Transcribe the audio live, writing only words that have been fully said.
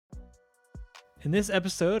In this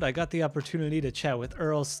episode, I got the opportunity to chat with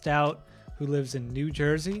Earl Stout, who lives in New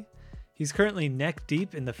Jersey. He's currently neck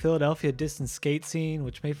deep in the Philadelphia distance skate scene,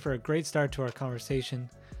 which made for a great start to our conversation.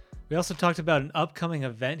 We also talked about an upcoming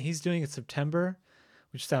event he's doing in September,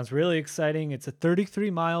 which sounds really exciting. It's a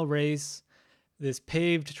 33-mile race, this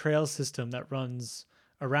paved trail system that runs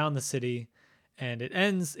around the city, and it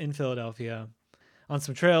ends in Philadelphia on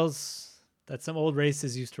some trails that some old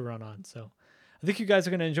races used to run on. So I think you guys are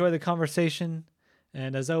going to enjoy the conversation.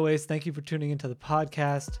 And as always, thank you for tuning into the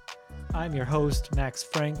podcast. I'm your host, Max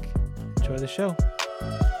Frank. Enjoy the show.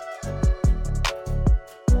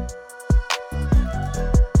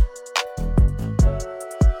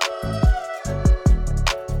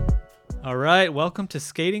 All right, welcome to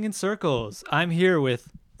Skating in Circles. I'm here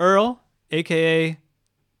with Earl, aka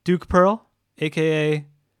Duke Pearl, aka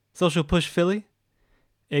Social Push Philly,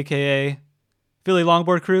 aka Philly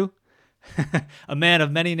Longboard Crew, a man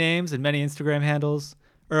of many names and many Instagram handles.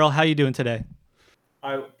 Earl, how you doing today?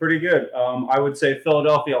 Pretty good. I would say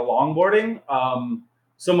Philadelphia longboarding.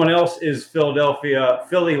 Someone else is Philly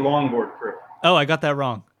Longboard Crew. Oh, I got that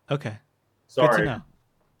wrong. Okay. Sorry.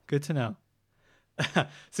 Good to know.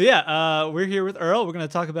 So yeah, we're here with Earl. We're going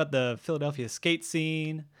to talk about the Philadelphia skate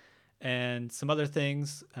scene and some other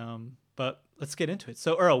things. But let's get into it.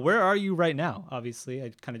 So Earl, where are you right now? Obviously,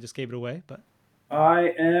 I kind of just gave it away, but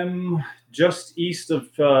I am just east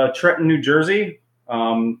of Trenton, New Jersey,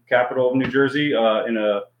 capital of New Jersey, in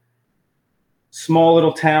a small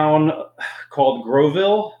little town called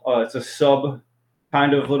Groville. It's a sub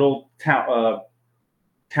kind of little town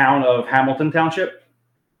of Hamilton Township.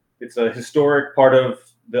 It's a historic part of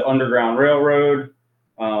the Underground Railroad,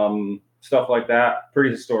 stuff like that. Pretty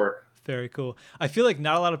historic. Very cool. I feel like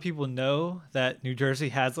not a lot of people know that New Jersey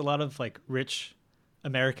has a lot of like rich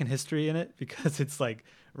American history in it because it's like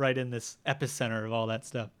right in this epicenter of all that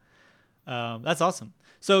stuff. That's awesome.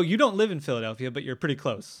 So you don't live in Philadelphia, but you're pretty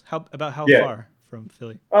close. How far from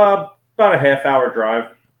Philly? About a half-hour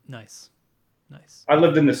drive. Nice. I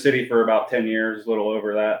lived in the city for about 10 years, a little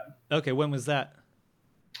over that. Okay, when was that?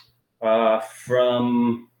 I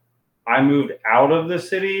moved out of the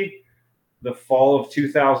city the fall of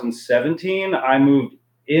 2017. I moved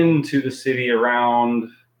into the city around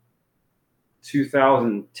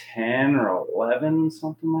 2010 or 11,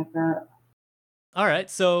 something like that. All right,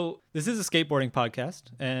 so this is a skateboarding podcast,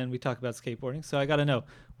 and we talk about skateboarding. So I got to know,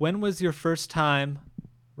 when was your first time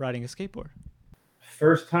riding a skateboard?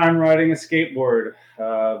 First time riding a skateboard,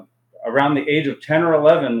 around the age of 10 or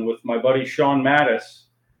 11 with my buddy Sean Mattis,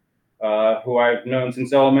 who I've known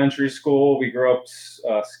since elementary school. We grew up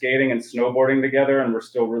skating and snowboarding together, and we're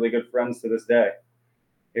still really good friends to this day.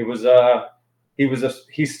 It was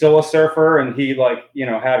he's still a surfer, and he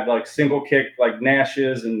had like single kick like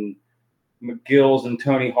Nash's and McGill's and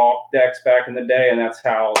Tony Hawk decks back in the day, and that's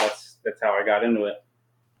how I got into it.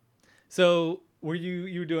 So were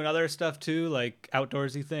you were doing other stuff too, like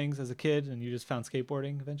outdoorsy things as a kid, and you just found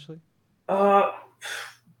skateboarding eventually? I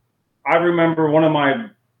remember one of my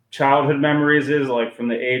childhood memories is like from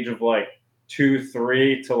the age of like 2,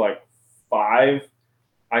 3 to like 5.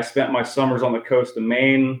 I spent my summers on the coast of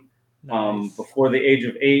Maine. Nice. Before the age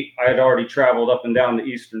of 8, I had already traveled up and down the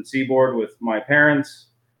eastern seaboard with my parents.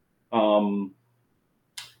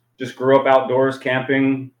 Just grew up outdoors,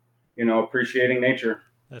 camping, appreciating nature.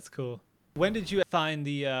 That's cool. When did you find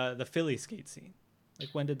the Philly skate scene? Like,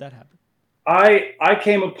 when did that happen? I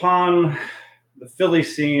came upon the Philly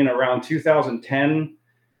scene around 2010.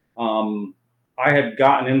 I had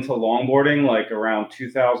gotten into longboarding like around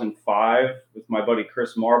 2005 with my buddy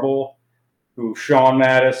Chris Marble, who Sean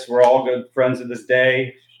Mattis, we're all good friends to this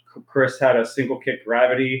day. Chris had a single kick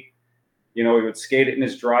gravity. We would skate it in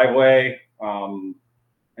his driveway. And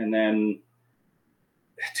then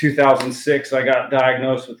 2006, I got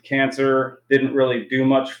diagnosed with cancer. Didn't really do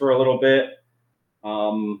much for a little bit.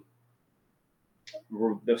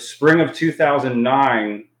 The spring of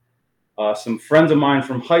 2009, some friends of mine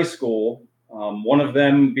from high school, one of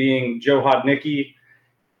them being Joe Hodnicki,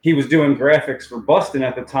 he was doing graphics for Bustin'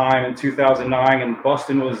 at the time in 2009, and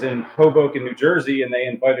Bustin' was in Hoboken, New Jersey, and they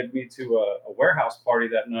invited me to a warehouse party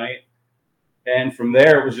that night. And from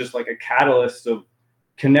there, it was just like a catalyst of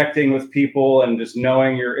connecting with people and just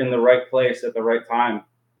knowing you're in the right place at the right time.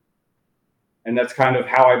 And that's kind of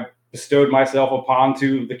how I bestowed myself upon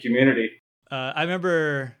to the community. I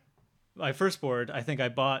remember my first board I think I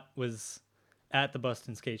bought was at the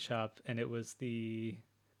Bustin' Skate Shop, and it was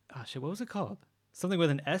what was it called? Something with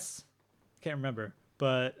an S? Can't remember,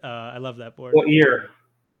 but I love that board. What year?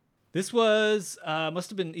 This was must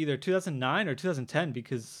have been either 2009 or 2010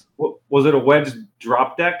 because was it a wedge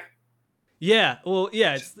drop deck? Yeah, well,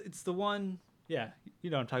 yeah, it's the one. Yeah, you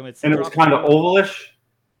know what I'm talking about. It's the And it was drop in kind the of middle. ovalish,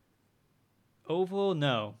 Oval,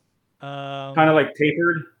 no. kind of like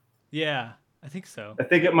tapered. Yeah, I think so. I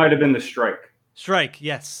think it might have been the strike. Strike,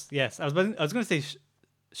 yes, yes. I was going to say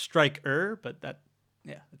striker, but that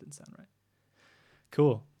didn't sound right.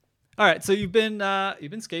 Cool. All right, so you've been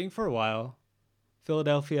skating for a while.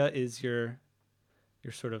 Philadelphia is your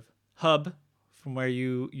sort of hub from where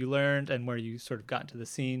you learned and where you sort of got into the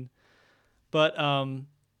scene. But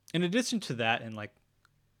in addition to that, and like,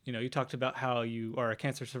 you know, you talked about how you are a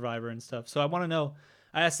cancer survivor and stuff. So I want to know.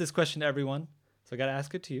 I ask this question to everyone, so I got to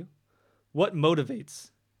ask it to you. What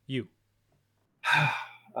motivates you?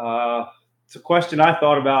 It's a question I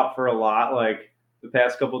thought about for a lot, like the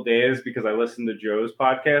past couple of days, because I listened to Joe's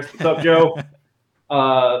podcast. What's up, Joe?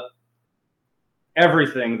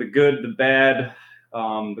 Everything, the good, the bad,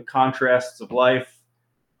 the contrasts of life,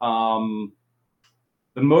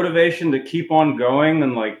 the motivation to keep on going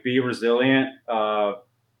and like be resilient.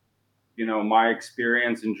 You know, my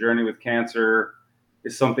experience and journey with cancer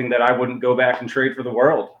is something that I wouldn't go back and trade for the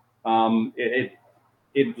world.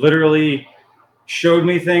 It literally showed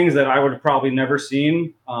me things that I would have probably never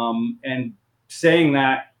seen. And saying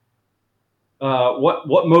that, what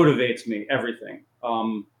motivates me? Everything.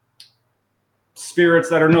 Spirits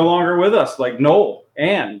that are no longer with us, like Noel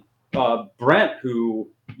and Brent, who,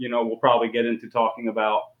 you know, we'll probably get into talking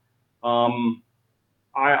about.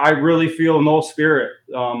 I really feel Noel's spirit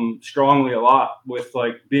strongly a lot with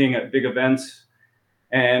like being at big events,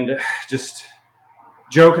 and just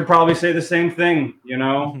Joe could probably say the same thing. You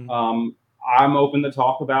know, I'm open to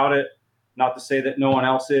talk about it. Not to say that no one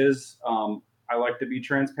else is. I like to be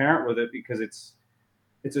transparent with it because it's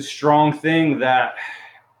a strong thing that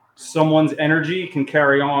someone's energy can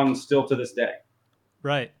carry on still to this day.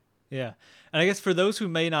 Right. Yeah. And I guess for those who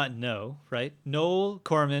may not know, right, Noel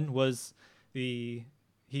Corman was he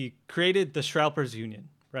created the Shroupers Union,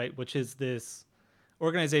 right, which is this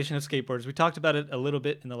organization of skateboarders. We talked about it a little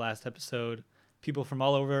bit in the last episode. People from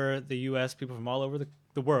all over the U.S., people from all over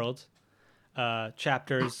the world,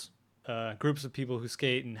 chapters, groups of people who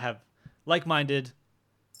skate and have like-minded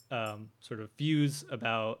sort of views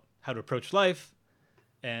about how to approach life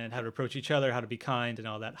and how to approach each other, how to be kind and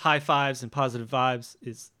all that. High fives and positive vibes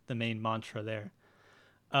is the main mantra there.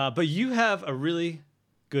 But you have a really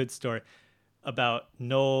good story about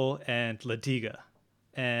Noel and Ladiga.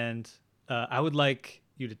 And I would like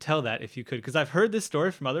you to tell that if you could, because I've heard this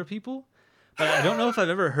story from other people, but I don't know if I've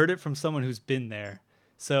ever heard it from someone who's been there.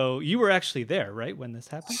 So you were actually there, right, when this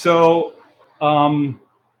happened? So,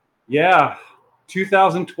 yeah,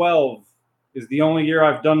 2012 is the only year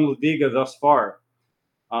I've done Ladiga thus far.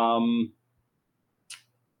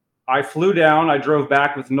 I flew down, I drove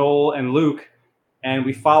back with Noel and Luke, and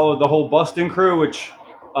we followed the whole busting crew, which,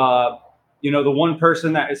 you know, the one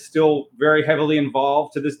person that is still very heavily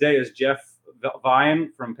involved to this day is Jeff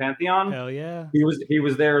Vine from Pantheon. Hell yeah. He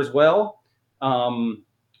was there as well.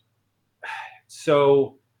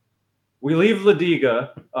 So we leave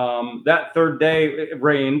Ladiga. That third day it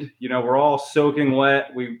rained. You know, we're all soaking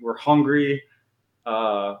wet. We were hungry.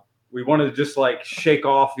 We wanted to just like shake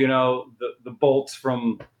off, you know, the bolts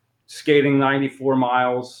from skating 94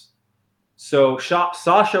 miles. So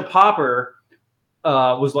Sasha Popper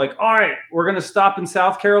was like, all right, we're going to stop in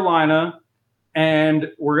South Carolina and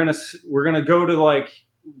we're going to go to like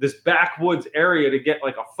this backwoods area to get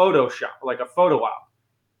like a photo shot, like a photo op.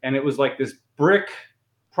 And it was like this brick,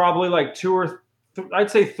 probably like I'd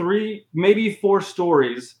say 3, maybe 4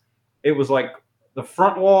 stories. It was like the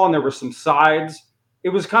front wall and there were some sides. It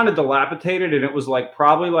was kind of dilapidated and it was like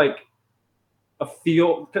probably like a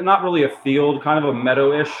field, not really a field, kind of a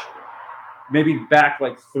meadow-ish, maybe back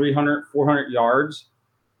like 300, 400 yards.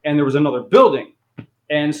 And there was another building.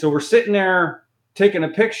 And so we're sitting there taking a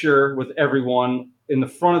picture with everyone in the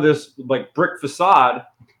front of this like brick facade.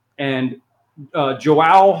 And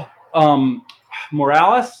Joao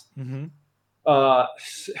Morales,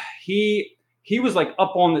 he was like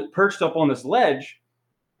perched up on this ledge.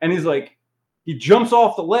 And he's like, he jumps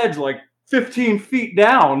off the ledge like 15 feet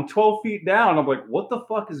down, 12 feet down. I'm like, what the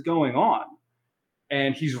fuck is going on?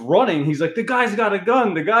 And he's running. He's like, the guy's got a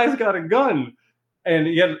gun. The guy's got a gun.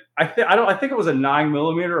 And yet, I think it was a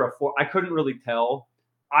 9mm or a 4. I couldn't really tell.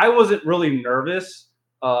 I wasn't really nervous,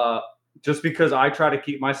 just because I try to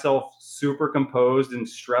keep myself super composed in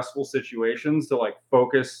stressful situations to like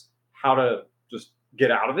focus how to just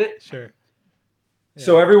get out of it. Sure. Yeah.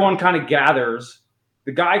 So everyone kind of gathers.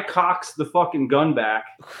 The guy cocks the fucking gun back,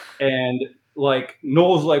 and like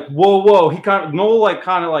Noel's like, whoa. Noel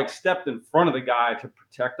kind of stepped in front of the guy to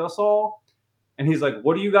protect us all. And he's like,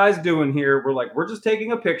 what are you guys doing here? We're like, we're just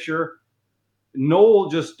taking a picture. Noel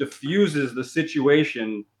just diffuses the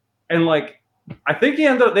situation, and like I think they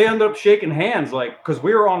end up shaking hands, like because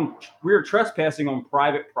we were trespassing on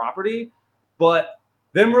private property, but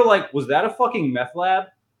then we're like, was that a fucking meth lab?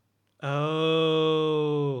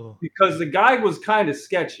 Oh, Because the guy was kind of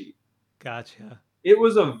sketchy. gotcha. It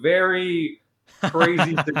was a very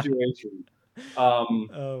crazy situation.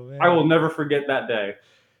 Oh I man. will never forget that day.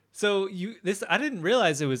 So I didn't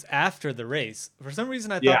realize it was after the race. For some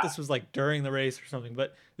reason I thought Yeah, this was like during the race or something,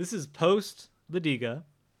 but this is post Ladiga.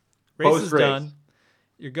 Race post is race. done.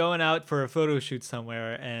 You're going out for a photo shoot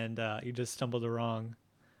somewhere, and you just stumbled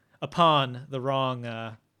upon the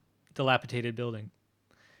wrong dilapidated building.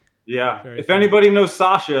 Yeah. Very If funny. anybody knows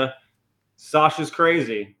Sasha, Sasha's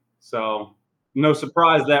crazy. So no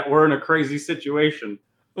surprise that we're in a crazy situation.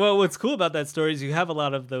 Well, what's cool about that story is you have a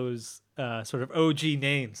lot of those sort of OG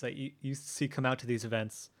names that you see come out to these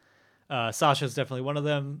events. Sasha's definitely one of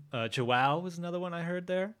them. Joao was another one I heard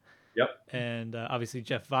there. Yep. And obviously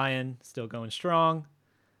Jeff Vian still going strong,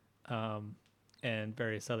 and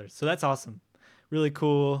various others. So that's awesome. Really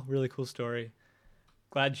cool story.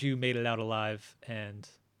 Glad you made it out alive. And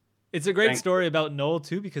it's a great Thank you. story about Noel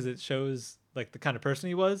too, because it shows like the kind of person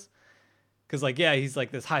he was. Because like, yeah, he's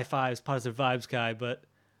like this high fives, positive vibes guy, but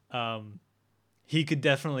um, he could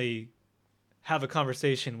definitely have a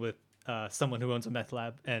conversation with someone who owns a meth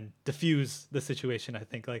lab and diffuse the situation. I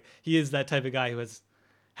think like he is that type of guy who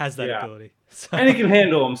has that Yeah. ability. And he So can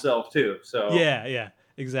handle himself too. yeah,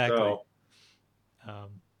 exactly. So Um,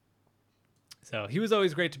 so he was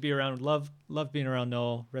always great to be around. Love being around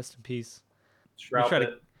Noel. Rest in peace. We Shroud try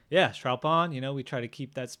to, it. yeah, Straup on. We try to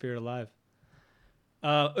keep that spirit alive.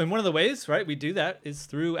 And one of the ways, right, we do that is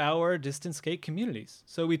through our distance skate communities.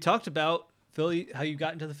 So we talked about Philly, how you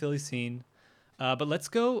got into the Philly scene, but let's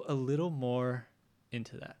go a little more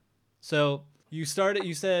into that. So you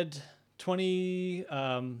said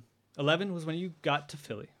 2011 was when you got to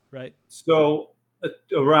Philly, right? So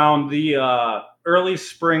around the early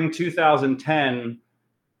spring 2010,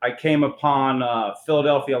 I came upon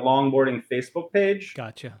Philadelphia Longboarding Facebook page,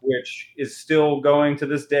 Gotcha. which is still going to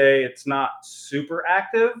this day. It's not super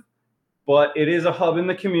active, but it is a hub in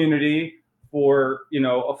the community for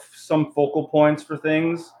some focal points for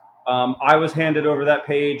things. I was handed over that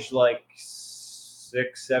page like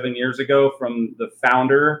 6-7 years ago from the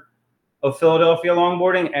founder of Philadelphia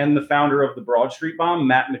Longboarding and the founder of the Broad Street Bomb,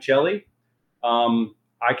 Matt Michelli.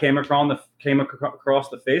 I came across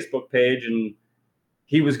the Facebook page, and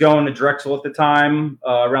he was going to Drexel at the time,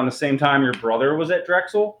 around the same time your brother was at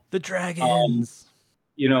Drexel. The Dragons.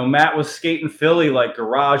 Matt was skating Philly, like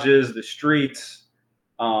garages, the streets.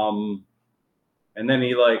 And then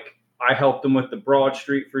I helped him with the Broad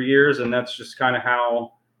Street for years. And that's just kind of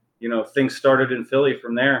how, things started in Philly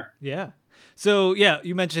from there. Yeah. So yeah,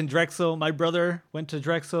 you mentioned Drexel. My brother went to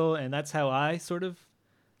Drexel, and that's how I sort of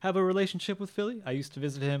have a relationship with Philly. I used to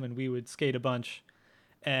visit him, and we would skate a bunch.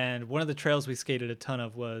 And one of the trails we skated a ton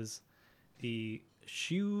of was the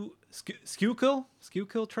Schuylkill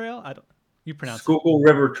Trail. I don't. You pronounce it. Schuylkill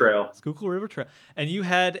River Trail. Schuylkill River Trail. And you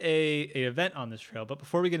had a event on this trail. But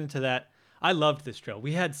before we get into that, I loved this trail.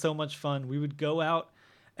 We had so much fun. We would go out,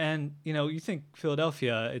 and you think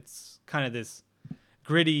Philadelphia, it's kind of this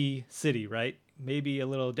gritty city, right? Maybe a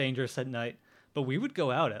little dangerous at night, but we would go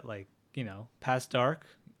out at like, past dark,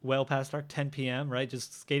 well past dark, 10 p.m., right?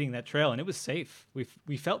 Just skating that trail, and it was safe.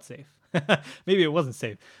 We felt safe. Maybe it wasn't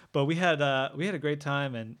safe, but we had a great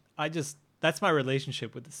time, and that's my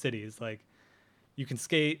relationship with the city is like you can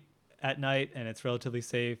skate at night and it's relatively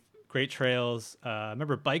safe. Great trails. I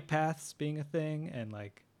remember bike paths being a thing, and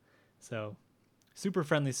like so super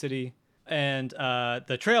friendly city. And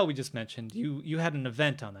the trail we just mentioned, you had an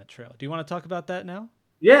event on that trail. Do you want to talk about that now?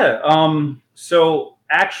 Yeah. So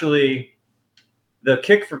actually, the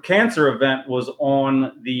Kick for Cancer event was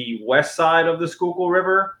on the west side of the Schuylkill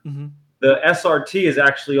River. Mm-hmm. The SRT is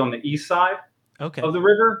actually on the east side of the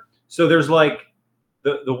river. So there's like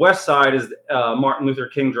the west side is Martin Luther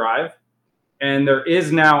King Drive, and there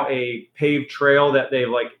is now a paved trail that they've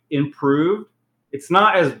like improved. It's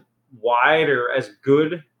not as wide or as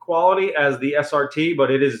good quality as the SRT,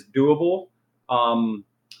 but it is doable.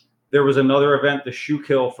 There was another event, the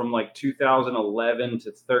Schuylkill, from like 2011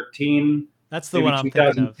 to 13. That's the maybe one I'm thinking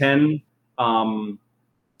of. 2010.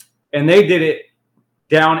 And they did it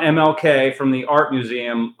down MLK from the Art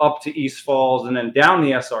Museum up to East Falls and then down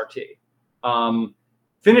the SRT.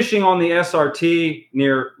 Finishing on the SRT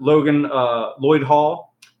near Lloyd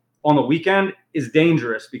Hall on the weekend is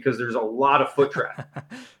dangerous because there's a lot of foot traffic.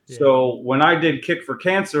 Yeah. So when I did Kick for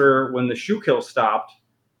Cancer, when the Schuylkill stopped,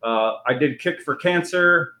 I did Kick for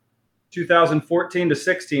Cancer 2014 to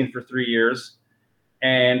 16 for 3 years.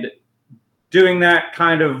 And doing that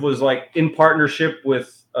kind of was like in partnership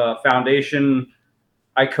with a foundation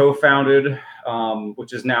I co-founded,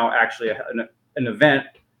 which is now actually an event,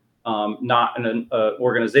 not an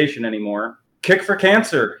organization anymore. Kick for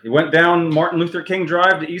Cancer. He went down Martin Luther King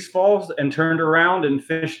Drive to East Falls and turned around and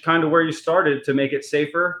finished kind of where you started to make it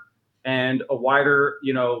safer and a wider,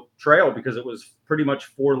 trail, because it was pretty much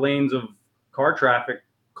 4 lanes of car traffic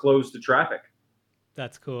closed to traffic.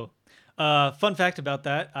 That's cool. Fun fact about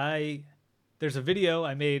that: there's a video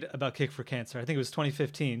I made about Kick for Cancer. I think it was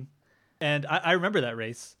 2015, and I remember that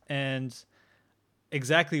race and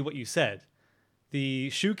exactly what you said. The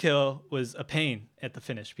shoe kill was a pain at the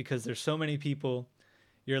finish because there's so many people.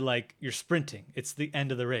 You're sprinting. It's the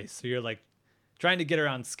end of the race, so you're like trying to get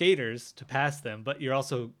around skaters to pass them, but you're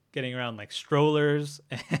also getting around like strollers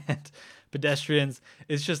and pedestrians.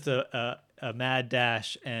 It's just a mad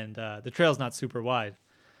dash, and the trail's not super wide.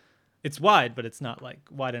 It's wide, but it's not like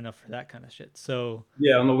wide enough for that kind of shit. So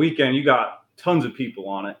yeah, on the weekend you got tons of people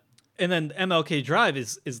on it. And then MLK Drive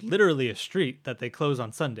is literally a street that they close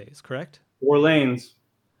on Sundays, correct? 4 lanes.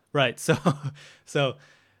 Right. So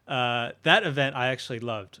that event I actually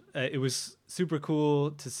loved. It was super cool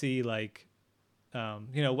to see like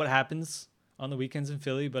what happens on the weekends in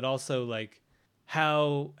Philly, but also like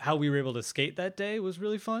how we were able to skate that day was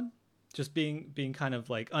really fun. Just being kind of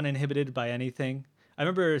like uninhibited by anything. I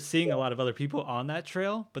remember seeing a lot of other people on that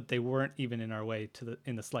trail, but they weren't even in our way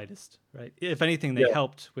in the slightest, right? If anything, they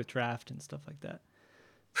helped with draft and stuff like that.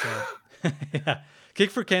 So, yeah, Kick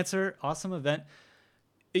for Cancer, awesome event.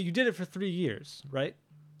 You did it for 3 years, right?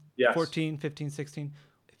 Yes. 14, 15, 16.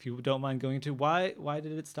 If you don't mind going into why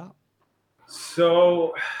did it stop?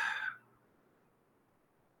 So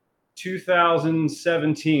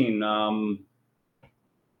 2017,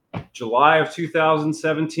 July of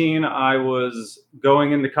 2017, I was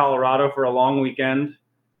going into Colorado for a long weekend.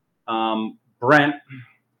 Brent,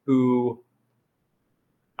 who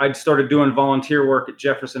I'd started doing volunteer work at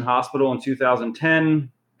Jefferson Hospital in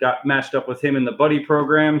 2010, got matched up with him in the buddy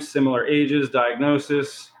program, similar ages,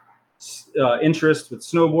 diagnosis, interest with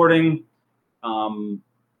snowboarding.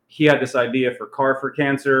 He had this idea for Car for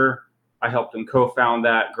Cancer. I helped him co-found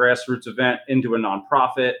that grassroots event into a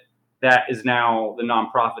nonprofit. That is now the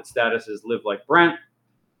nonprofit status is Live Like Brent.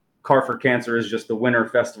 Car for Cancer is just the Winter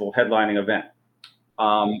Festival headlining event.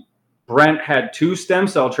 Brent had 2 stem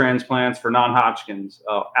cell transplants for non-Hodgkin's,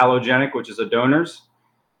 allogenic, which is a donor's.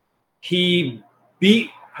 He beat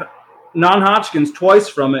non-Hodgkin's twice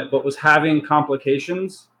from it, but was having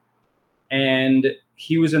complications. And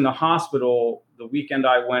he was in the hospital the weekend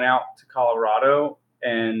I went out to Colorado.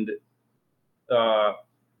 And the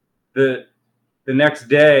next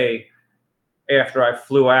day after I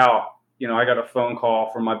flew out, I got a phone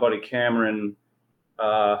call from my buddy Cameron,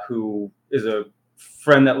 who is a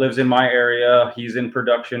friend that lives in my area. He's in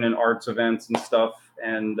production and arts events and stuff.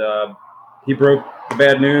 And he broke the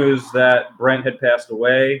bad news that Brent had passed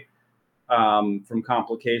away from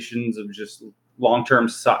complications of just long-term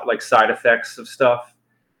side effects of stuff.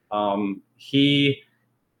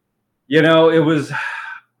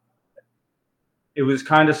 It was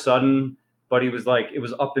kind of sudden, but it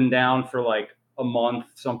was up and down for like a month,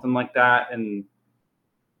 something like that. And,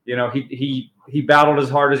 he battled as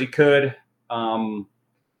hard as he could.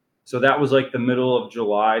 So that was like the middle of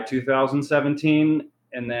July 2017.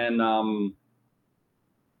 And then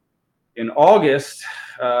in August,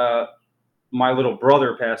 my little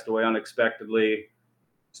brother passed away unexpectedly.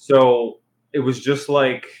 So it was just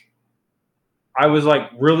like, I was like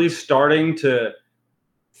really starting to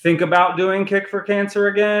think about doing Kick for Cancer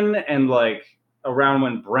again. And like around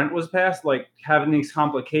when Brent was passed, like having these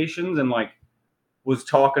complications, and like was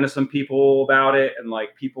talking to some people about it, and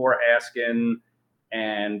like people were asking,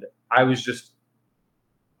 and I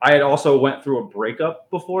had also went through a breakup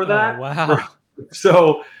before that. Oh, wow.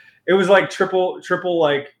 So it was like triple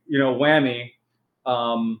like, whammy.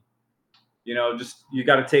 Just you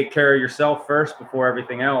got to take care of yourself first before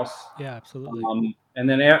everything else. Yeah, absolutely. And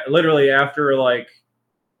then literally after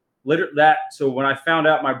that, so when I found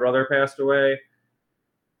out my brother passed away,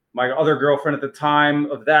 my other girlfriend at the time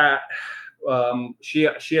of that, she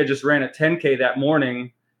had just ran a 10K that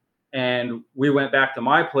morning, and we went back to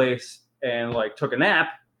my place and like took a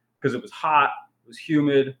nap because it was hot, it was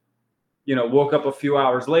humid. Woke up a few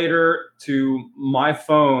hours later to my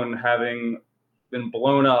phone having been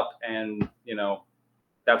blown up, and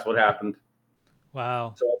that's what happened.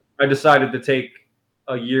 Wow. So I decided to take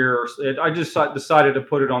a year. I just decided to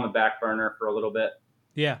put it on the back burner for a little bit.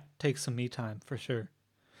 Yeah, take some me time for sure.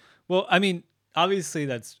 Well, I mean, obviously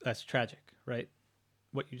that's tragic, right?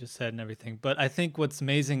 What you just said and everything. But I think what's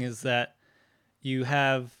amazing is that you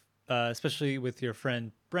have, especially with your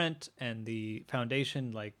friend Brent and the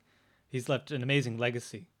foundation, like he's left an amazing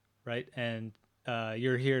legacy, right? And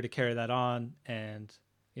you're here to carry that on, and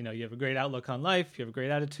you have a great outlook on life, you have a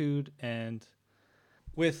great attitude, and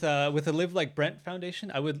with the Live Like Brent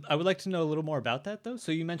Foundation, I would like to know a little more about that though.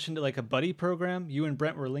 So you mentioned like a buddy program. You and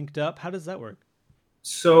Brent were linked up. How does that work?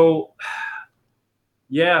 So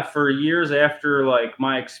yeah, for years after like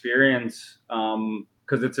my experience,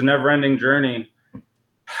 because it's a never-ending journey.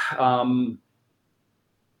 Um,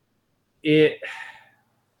 it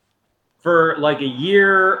For like a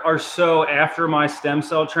year or so after my stem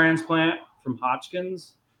cell transplant from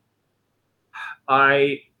Hodgkin's,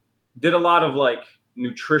 I did a lot of like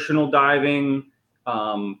nutritional diving,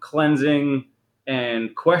 cleansing,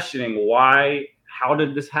 and questioning how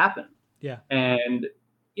did this happen? Yeah. And,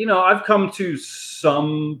 I've come to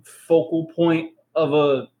some focal point of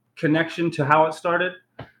a connection to how it started.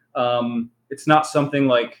 It's not something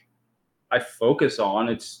like I focus on,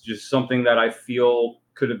 it's just something that I feel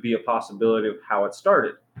could be a possibility of how it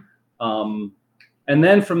started. Um, and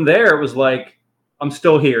then from there, it was like, I'm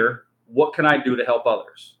still here. What can I do to help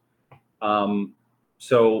others? Um,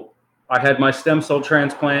 so I had my stem cell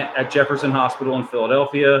transplant at Jefferson Hospital in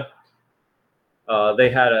Philadelphia. They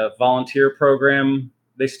had a volunteer program.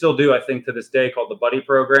 They still do, I think, to this day, called the Buddy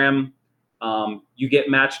Program. You get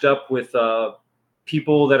matched up with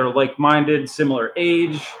people that are like-minded, similar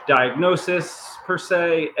age, diagnosis per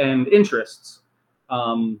se, and interests.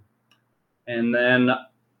 And then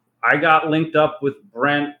I got linked up with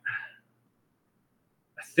Brent,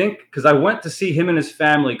 I think, because I went to see him and his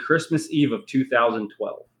family Christmas Eve of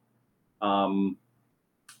 2012.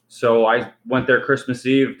 So I went there Christmas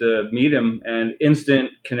Eve to meet him, and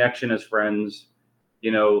instant connection as friends.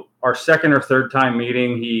 Our second or third time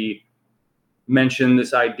meeting, he mentioned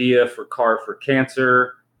this idea for Carve for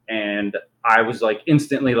Cancer, and I was like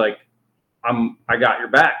instantly like, I got your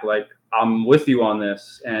back. Like, I'm with you on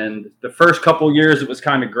this. And the first couple years, it was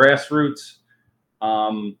kind of grassroots.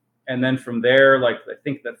 And then from there, like, I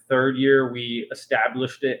think the third year, we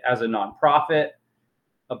established it as a nonprofit.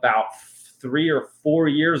 About 3 or 4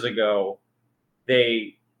 years ago,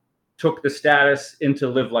 they took the status into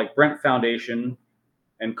Live Like Brent Foundation,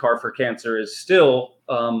 and Carve for Cancer is still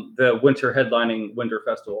the winter headlining winter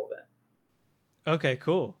festival event. Okay,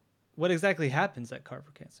 cool. What exactly happens at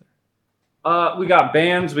Carver Cancer? We got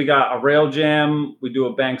bands, we got a rail jam, we do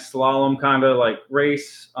a bank slalom kind of like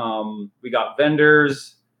race. We got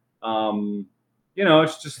vendors.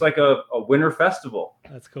 It's just like a winter festival.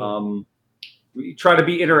 That's cool. We try to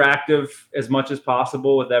be interactive as much as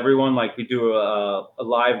possible with everyone. Like, we do a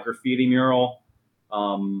live graffiti mural.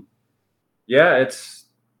 Yeah, it's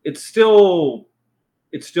still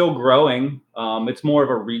growing. It's more of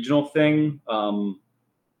a regional thing.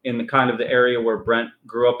 In the kind of the area where Brent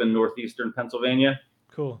grew up in northeastern Pennsylvania.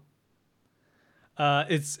 Cool.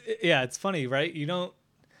 It's funny, right? You don't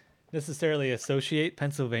necessarily associate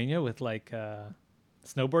Pennsylvania with like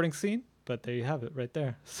snowboarding scene, but there you have it right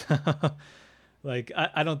there. So, like,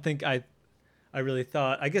 I don't think I really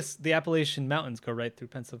thought. I guess the Appalachian Mountains go right through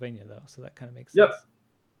Pennsylvania though, so that kind of makes sense. Yep.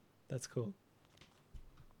 That's cool.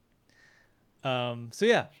 So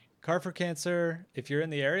yeah, Carve for Cancer. If you're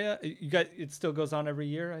in the area, it still goes on every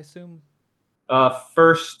year, I assume.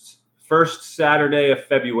 First Saturday of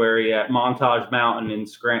February at Montage Mountain in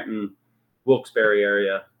Scranton, Wilkes-Barre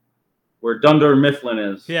area, where Dunder Mifflin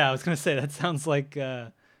is. Yeah, I was gonna say that sounds like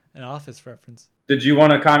an Office reference. Did you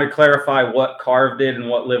want to kind of clarify what Carve did and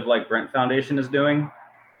what Live Like Brent Foundation is doing?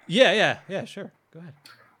 Yeah, sure. Go ahead.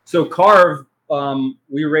 So Carve,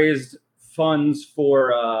 we raised funds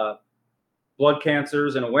for blood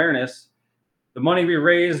cancers and awareness. The money we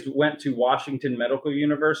raised went to Washington Medical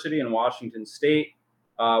University in Washington State,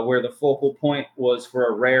 where the focal point was for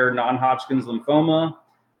a rare non-Hodgkin's lymphoma.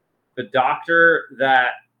 The doctor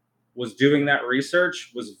that was doing that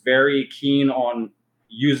research was very keen on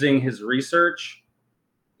using his research.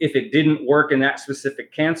 If it didn't work in that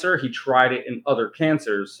specific cancer, he tried it in other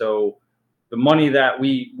cancers. So the money that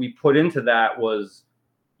we put into that was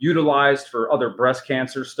utilized for other breast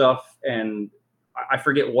cancer stuff, and I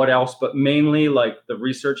forget what else, but mainly like the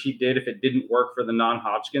research he did, if it didn't work for the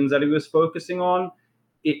non-Hodgkin's that he was focusing on,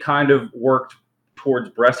 it kind of worked towards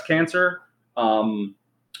breast cancer a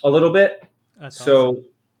little bit. That's so awesome.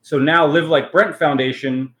 So now Live Like Brent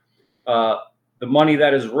Foundation, the money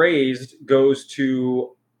that is raised goes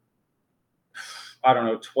to, I don't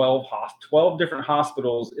know, 12 different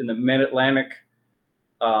hospitals in the mid-Atlantic.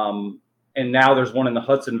 And now there's one in the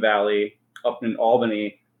Hudson Valley up in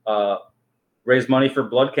Albany, raise money for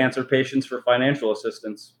blood cancer patients for financial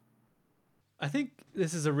assistance. I think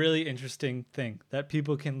this is a really interesting thing that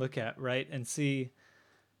people can look at, right? And see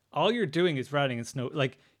all you're doing is riding in snow.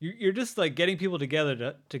 Like you're just like getting people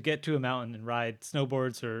together to get to a mountain and ride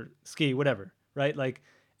snowboards or ski, whatever, right? Like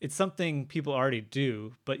it's something people already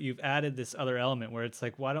do, but you've added this other element where it's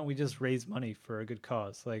like, why don't we just raise money for a good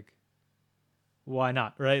cause? Like, why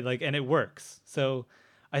not, right? Like, and it works. So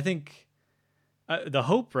I think the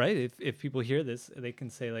hope, right? If people hear this, they can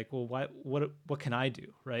say like, well, what can I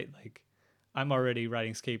do, right? Like, I'm already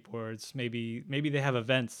riding skateboards. Maybe they have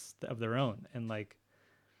events of their own, and like,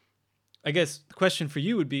 I guess the question for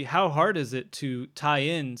you would be, how hard is it to tie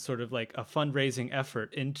in sort of like a fundraising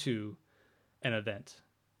effort into an event?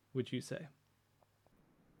 Would you say?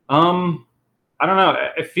 Um, I don't know.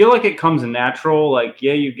 I feel like it comes natural. Like,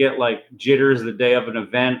 yeah, you get like jitters the day of an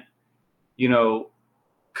event. You know,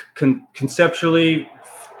 conceptually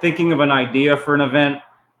thinking of an idea for an event,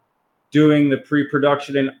 doing the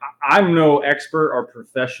pre-production, and I'm no expert or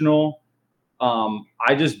professional.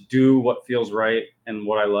 I just do what feels right and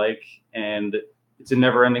what I like, and it's a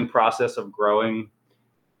never-ending process of growing.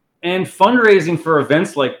 And fundraising for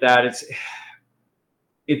events like that,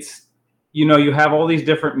 it's you have all these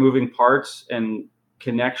different moving parts and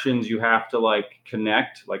connections you have to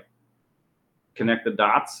connect the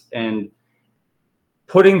dots, and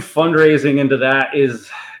putting fundraising into that is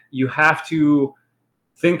you have to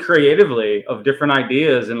think creatively of different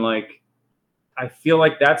ideas, and like I feel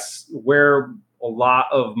like that's where a lot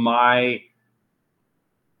of my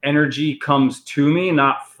energy comes to me,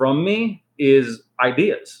 not from me, is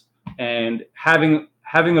ideas, and having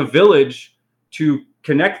a village to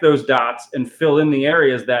connect those dots and fill in the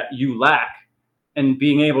areas that you lack, and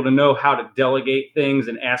being able to know how to delegate things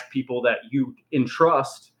and ask people that you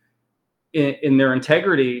entrust in their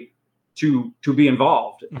integrity to be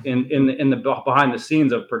involved in the behind the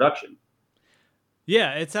scenes of production.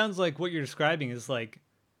 Yeah, it sounds like what you're describing is like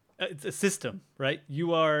it's a system, right?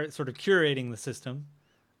 You are sort of curating the system.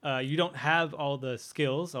 You don't have all the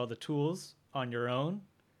skills, all the tools on your own.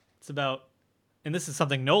 It's about, and this is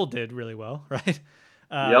something Noel did really well, right?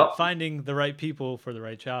 Yep. Finding the right people for the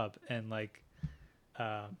right job, and like,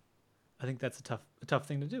 I think that's a tough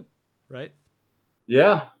thing to do, right?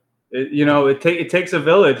 Yeah. It takes a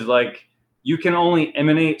village. Like, you can only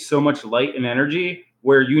emanate so much light and energy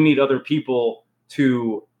where you need other people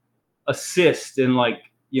to assist and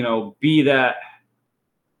be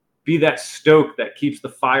that stoke that keeps the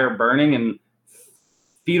fire burning, and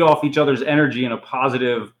feed off each other's energy in a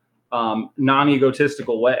positive,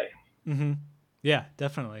 non-egotistical way. Mm-hmm. Yeah,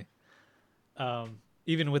 definitely.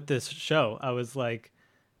 Even with this show, I was like,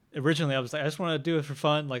 originally I was like, I just want to do it for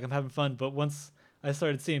fun, like I'm having fun. But once I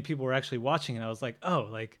started seeing people were actually watching it, I was like, oh,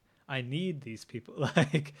 like I need these people.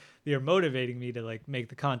 Like they're motivating me to like make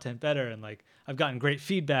the content better, and like I've gotten great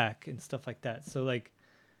feedback and stuff like that. So like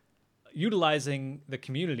utilizing the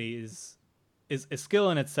community is a skill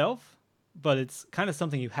in itself, but it's kind of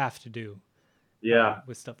something you have to do Yeah.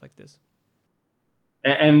 with stuff like this.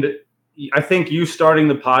 And I think you starting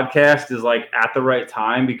the podcast is like at the right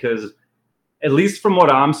time, because at least from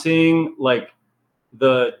what I'm seeing, like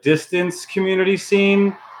the distance community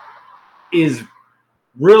scene is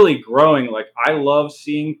really growing. Like, I love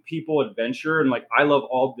seeing people adventure, and like I love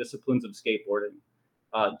all disciplines of skateboarding.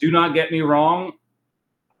 Do not get me wrong,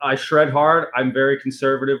 I shred hard. I'm very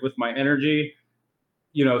conservative with my energy.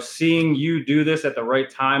 Seeing you do this at the right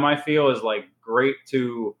time, I feel, is like great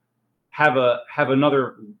to have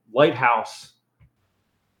another lighthouse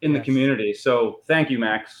in the Yes. community. So thank you,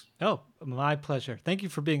 Max. Oh, my pleasure. Thank you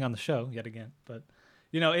for being on the show yet again. But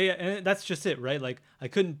and that's just it, right? Like I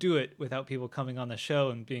couldn't do it without people coming on the show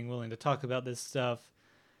and being willing to talk about this stuff.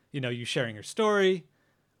 You sharing your story.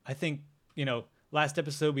 I think, last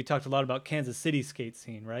episode we talked a lot about Kansas City skate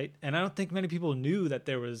scene, right? And I don't think many people knew that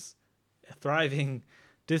there was a thriving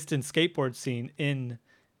distance skateboard scene in,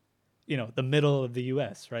 the middle of the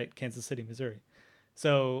US, right? Kansas City, Missouri.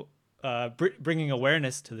 So bringing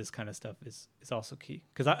awareness to this kind of stuff is also key,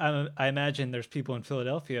 because I imagine there's people in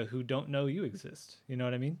Philadelphia who don't know you exist. You know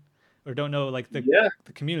what I mean? Or don't know like Yeah.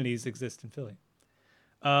 the communities exist in Philly.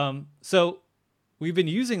 So we've been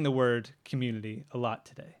using the word community a lot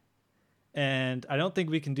today, and I don't think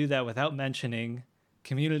we can do that without mentioning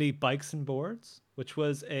Community Bikes and Boards, which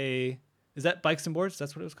was is that Bikes and Boards?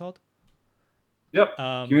 That's what it was called. Yep.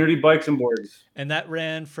 Community Bikes and Boards. And that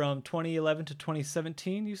ran from 2011 to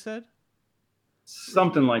 2017, you said?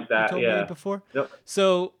 Something like You that. told me Yeah. before. Yep.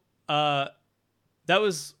 So that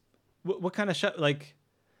was what kind of like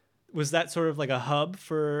was that sort of like a hub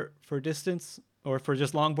for distance or for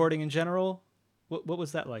just longboarding in general? What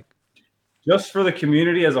was that like? Just for the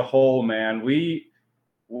community as a whole, man. We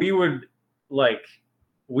would like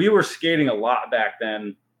we were skating a lot back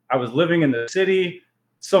then. I was living in the city.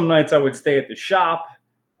 Some nights I would stay at the shop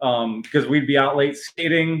because we'd be out late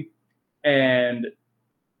skating, and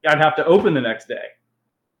I'd have to open the next day.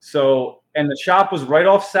 So, and the shop was right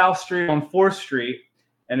off South Street on 4th Street.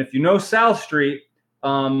 And if you know South Street,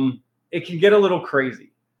 it can get a little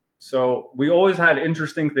crazy. So we always had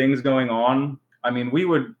interesting things going on. I mean, we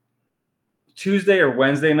would Tuesday or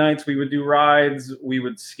Wednesday nights, we would do rides. We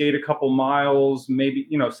would skate a couple miles, maybe,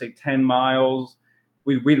 say 10 miles.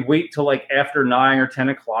 We'd wait till like after 9 or 10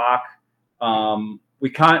 o'clock.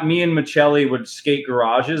 Me and Michelli would skate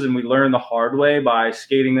garages, and we learned the hard way by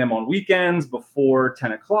skating them on weekends before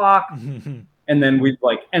 10 o'clock. And then we'd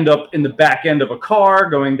like end up in the back end of a car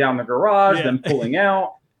going down the garage, then pulling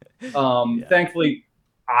out. Thankfully,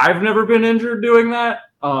 I've never been injured doing that.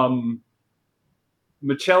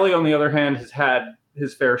 Michelli, on the other hand, has had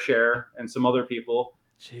his fair share, and some other people.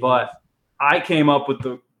 Jeez. But I came up with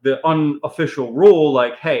the unofficial rule,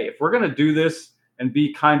 like, hey, if we're going to do this and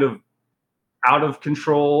be kind of out of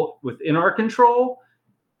control within our control,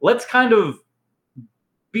 let's kind of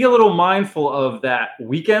be a little mindful of that.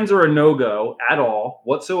 Weekends are a no-go at all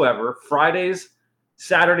whatsoever. Fridays,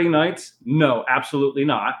 Saturday nights, no, absolutely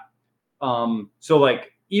not. So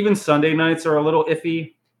like even Sunday nights are a little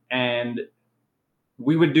iffy, and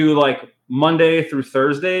we would do like Monday through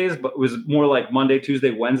Thursdays, but it was more like Monday,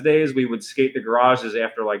 Tuesday, Wednesdays. We would skate the garages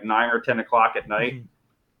after like 9 or 10 o'clock at night. Mm-hmm.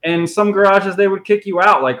 And some garages, they would kick you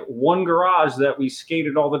out. Like one garage that we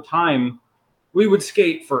skated all the time, we would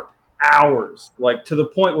skate for hours, like to the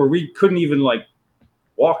point where we couldn't even like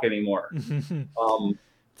walk anymore.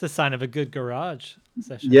 It's a sign of a good garage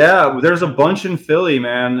session. Yeah, there's a bunch in Philly,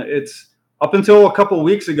 man. It's up until a couple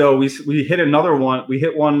weeks ago, we hit another one. We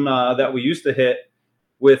hit one that we used to hit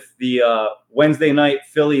with the Wednesday night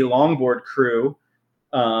Philly longboard crew.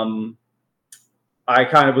 I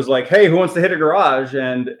kind of was like, hey, who wants to hit a garage?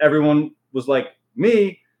 And everyone was like,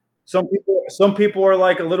 me. Some people are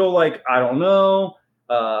like a little like, I don't know.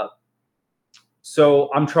 So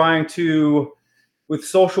I'm trying to, with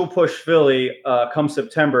Social Push Philly, come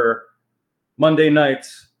September, Monday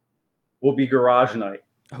nights will be garage night.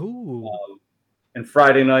 And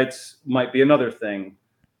Friday nights might be another thing.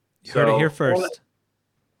 You heard it here first.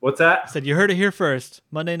 What's that? I said you heard it here first.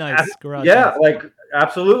 Monday nights, garage nights. Like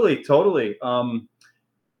absolutely, totally.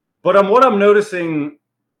 But what I'm noticing,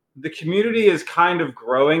 the community is kind of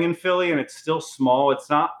growing in Philly, and it's still small. It's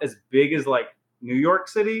not as big as like New York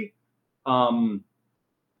City.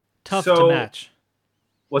 Tough to match.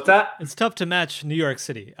 What's that? It's tough to match New York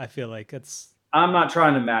City. I feel like I'm not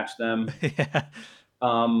trying to match them. Yeah.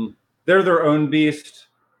 They're their own beast.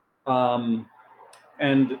 And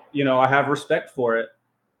I have respect for it.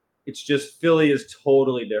 It's just Philly is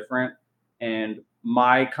totally different. And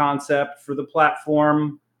my concept for the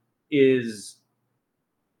platform is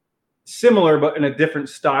similar, but in a different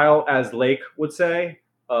style, as Lake would say,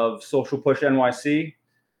 of Social Push NYC.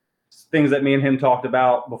 Things that me and him talked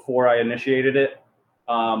about before I initiated it.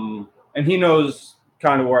 And he knows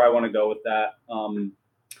kind of where I want to go with that.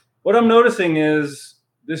 What I'm noticing is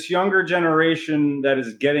this younger generation that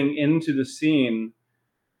is getting into the scene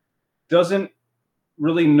doesn't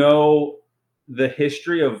really know the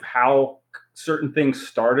history of how certain things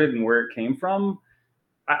started and where it came from.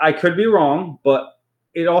 I could be wrong, but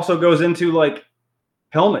it also goes into like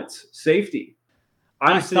helmets, safety.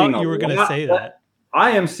 I thought you were going to say that.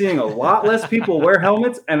 I am seeing a lot less people wear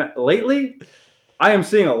helmets, and lately I am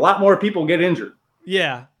seeing a lot more people get injured.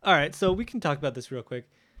 Yeah. All right. So we can talk about this real quick.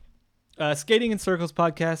 Skating in Circles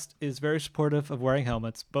podcast is very supportive of wearing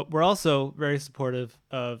helmets, but we're also very supportive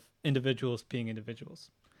of individuals being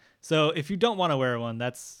individuals. So if you don't want to wear one,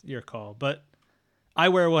 that's your call. But I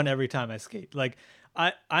wear one every time I skate. Like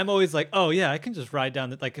I'm always like, oh yeah, I can just ride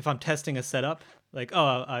down like if I'm testing a setup, like, oh,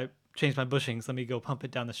 I changed my bushings, let me go pump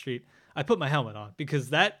it down the street. I put my helmet on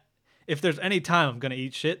because if there's any time I'm going to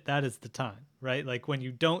eat shit, that is the time, right? Like when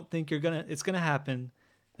you don't think it's going to happen,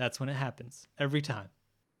 that's when it happens every time.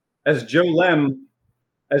 As Joe Lem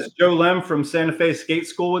from Santa Fe Skate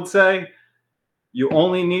School would say, you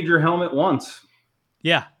only need your helmet once.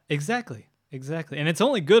 Yeah, exactly. And it's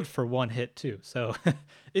only good for one hit too. So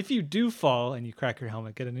if you do fall and you crack your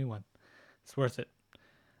helmet, get a new one. It's worth it.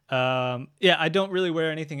 Yeah, I don't really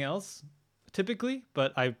wear anything else typically,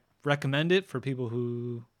 but I recommend it for people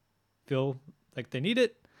who feel like they need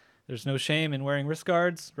it. There's no shame in wearing wrist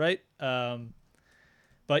guards, right?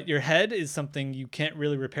 But your head is something you can't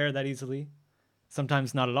really repair that easily.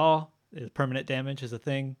 Sometimes not at all. Permanent damage is a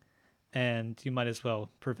thing, and you might as well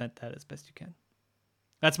prevent that as best you can.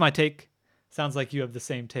 That's my take. Sounds like you have the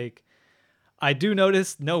same take. I do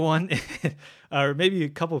notice no one, or maybe a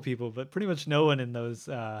couple people, but pretty much no one in those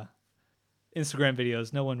Instagram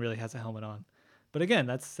videos. No one really has a helmet on. But again,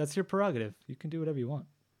 that's your prerogative. You can do whatever you want.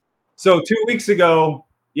 So 2 weeks ago,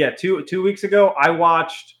 two weeks ago, I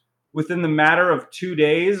watched within the matter of 2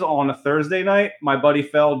 days on a Thursday night, my buddy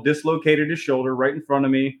fell, dislocated his shoulder right in front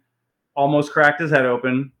of me, almost cracked his head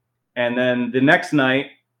open. And then the next night,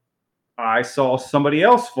 I saw somebody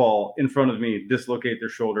else fall in front of me, dislocate their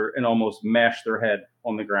shoulder, and almost mash their head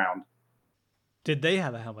on the ground. Did they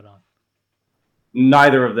have a helmet on?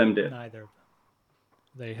 Neither of them did. Neither of them.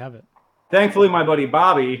 There you have it. Thankfully, my buddy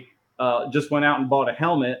Bobby just went out and bought a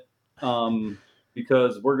helmet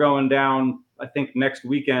because we're going down, I think, next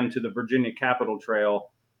weekend to the Virginia Capitol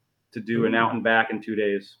Trail to do an out and back in 2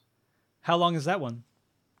 days. How long is that one?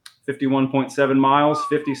 51.7 miles,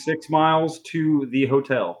 56 miles to the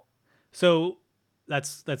hotel. So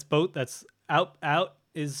that's boat. That's out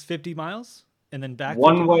is 50 miles, and then back.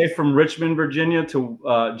 One way from Richmond, Virginia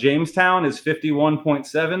to Jamestown is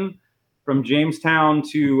 51.7. From Jamestown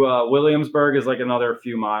to Williamsburg is like another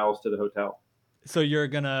few miles to the hotel. So you're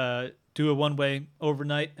gonna do a one-way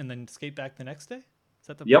overnight and then skate back the next day? Is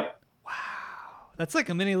that the? Yep. Wow, that's like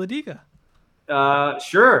a mini Ladiga.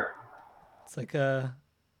 Sure. It's like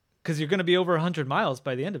because you're gonna be over 100 miles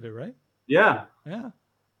by the end of it, right? Yeah. Yeah.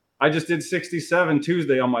 I just did 67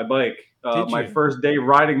 Tuesday on my bike. My you? first day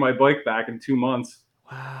riding my bike back in 2 months.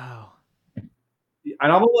 Wow.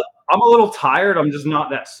 And I'm a little tired. I'm just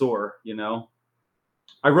not that sore, you know.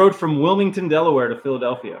 I rode from Wilmington, Delaware to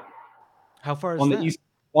Philadelphia. How far is on that?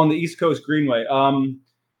 the East Coast Greenway.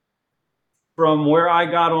 From where I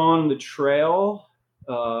got on the trail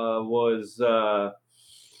was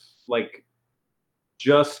like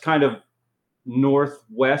just kind of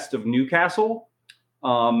northwest of Newcastle.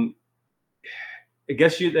 I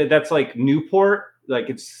guess that's like Newport, like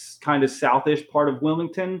it's kind of southish part of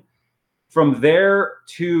Wilmington. From there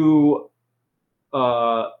to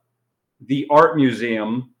the art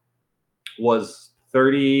museum was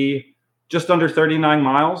just under 39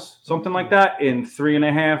 miles, something like that, in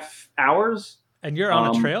 3.5 hours. And you're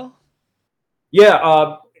on a trail?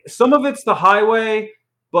 Yeah, some of it's the highway,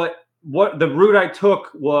 but what the route I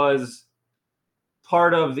took was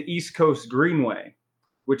part of the East Coast Greenway,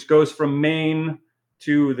 which goes from Maine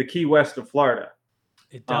to the Key West of Florida.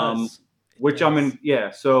 It does. I'm in, yeah.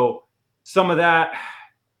 So some of that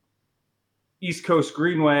East Coast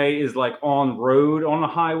Greenway is like on road on the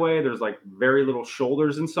highway. There's like very little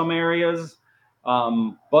shoulders in some areas.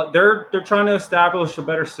 But they're trying to establish a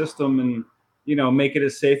better system and, you know, make it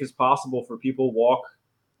as safe as possible for people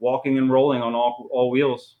walking and rolling on all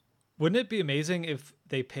wheels. Wouldn't it be amazing if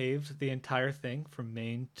they paved the entire thing from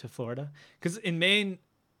Maine to Florida? Because in Maine,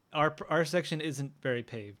 our section isn't very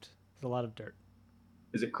paved. There's a lot of dirt.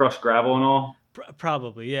 Is it crushed gravel and all?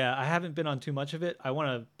 Probably, yeah. I haven't been on too much of it. I want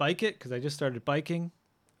to bike it because I just started biking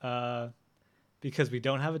because we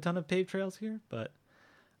don't have a ton of paved trails here. But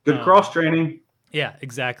good cross training. Yeah,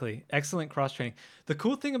 exactly. Excellent cross training. The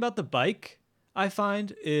cool thing about the bike, I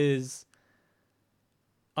find, is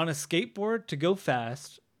on a skateboard, to go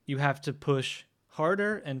fast, you have to push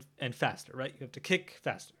harder and faster, right? You have to kick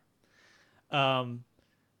faster,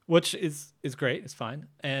 which is great. It's fine.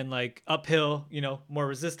 And like uphill, you know, more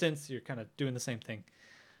resistance. You're kind of doing the same thing.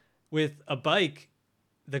 With a bike,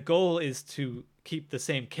 the goal is to keep the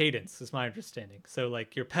same cadence, is my understanding. So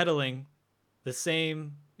like you're pedaling the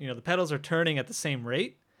same, you know, the pedals are turning at the same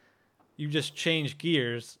rate. You just change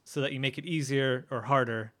gears so that you make it easier or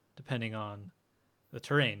harder depending on the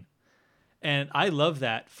terrain. And I love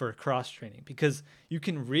that for cross training because you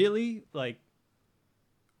can really like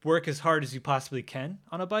work as hard as you possibly can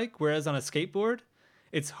on a bike. Whereas on a skateboard,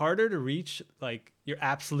 it's harder to reach like your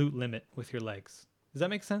absolute limit with your legs. Does that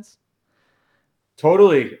make sense?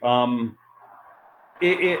 Totally.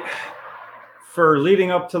 It for leading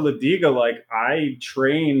up to Ladiga, like I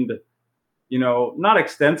trained, you know, not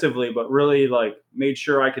extensively, but really like made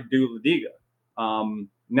sure I could do Ladiga.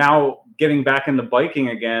 Now getting back into biking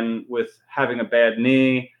again with having a bad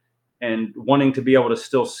knee and wanting to be able to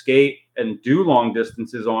still skate and do long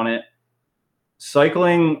distances on it,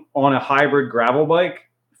 cycling on a hybrid gravel bike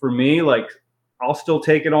for me, like I'll still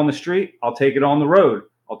take it on the street. I'll take it on the road.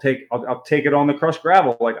 I'll take it on the crushed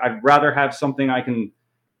gravel. Like I'd rather have something I can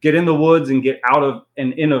get in the woods and get out of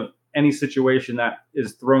and in of any situation that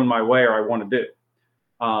is thrown my way or I want to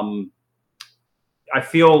do. I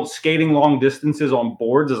feel skating long distances on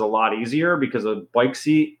boards is a lot easier because a bike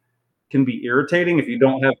seat can be irritating if you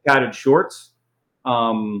don't have padded shorts.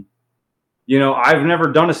 You know, I've never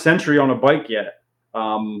done a century on a bike yet,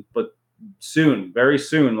 but soon, very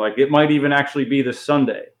soon. Like it might even actually be this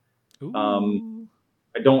Sunday. Ooh,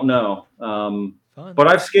 I don't know. fun. But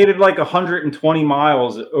I've skated like 120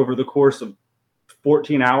 miles over the course of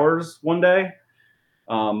 14 hours one day.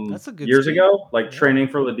 That's a good Years speed. ago, like training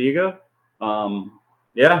for La Diga.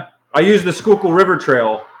 Yeah, I used the Schuylkill River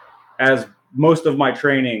Trail as most of my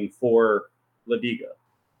training for La Diga.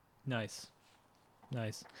 Nice.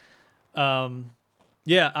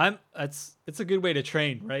 Yeah, it's a good way to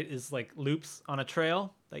train, right? Is like loops on a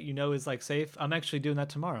trail that you know is like safe. I'm actually doing that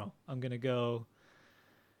tomorrow. I'm gonna go.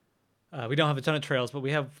 We don't have a ton of trails, but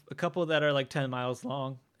we have a couple that are like 10 miles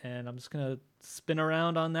long, and I'm just gonna spin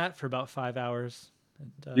around on that for about 5 hours.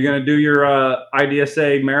 And, You're gonna do your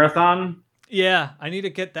IDSA marathon? yeah, I need to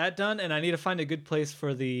get that done, and I need to find a good place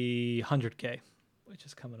for the 100K, which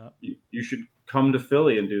is coming up. You should come to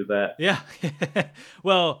Philly and do that. Yeah.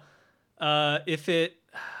 Well, if it,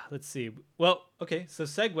 let's see. Well, okay. So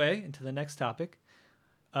segue into the next topic.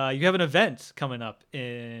 You have an event coming up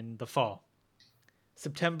in the fall,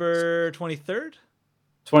 September 23rd,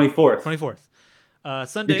 24th. 24th,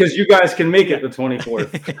 Sunday. Because you guys can make it the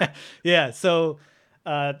 24th. Yeah. So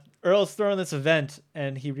Earl's throwing this event,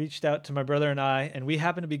 and he reached out to my brother and I, and we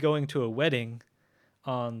happen to be going to a wedding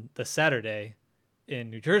on the Saturday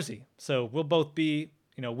in New Jersey. So we'll both be,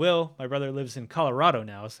 Will, my brother, lives in Colorado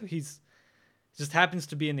now, so he's just happens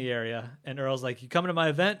to be in the area. And Earl's like, "You coming to my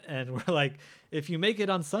event?" And we're like, "If you make it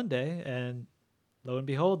on Sunday." And lo and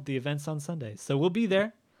behold, the event's on Sunday, so we'll be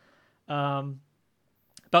there.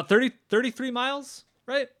 About 33 miles,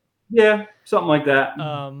 right? Yeah, something like that.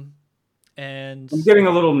 And I'm getting a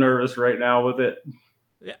little nervous right now with it.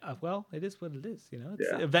 yeah, well, it is what it is.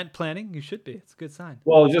 It's event planning. You should be. It's a good sign.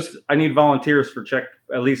 Well, I need volunteers for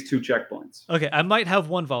at least 2 checkpoints. Okay, I might have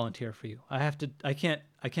one volunteer for you. I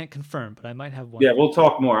can't confirm, but I might have one. Yeah, we'll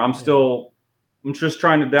talk more. I'm just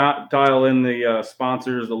trying to dial in the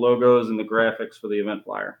sponsors, the logos, and the graphics for the event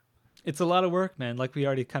flyer. It's a lot of work, man. Like we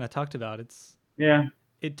already kind of talked about.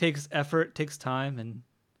 It takes effort, takes time, and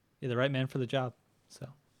you're the right man for the job. So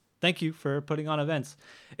thank you for putting on events.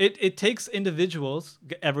 It takes individuals,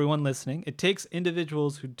 everyone listening, it takes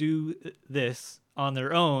individuals who do this on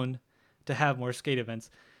their own to have more skate events.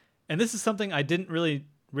 And this is something I didn't really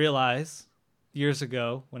realize years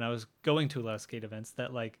ago when I was going to a lot of skate events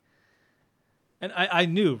that and I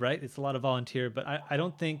knew, right? It's a lot of volunteer, but I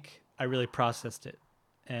don't think I really processed it.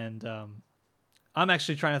 And I'm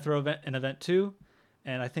actually trying to throw an event too.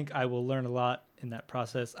 And I think I will learn a lot in that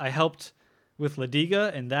process. I helped with La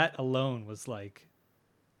Diga, and that alone was like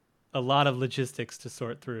a lot of logistics to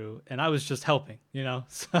sort through. And I was just helping,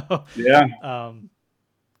 So yeah.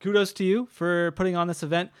 Kudos to you for putting on this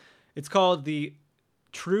event. It's called the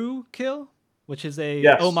True Kill, which is a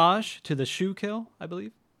homage to the Shoe Kill, I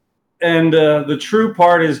believe. And the true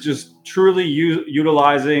part is just truly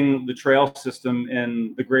utilizing the trail system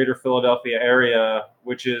in the greater Philadelphia area,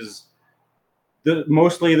 which is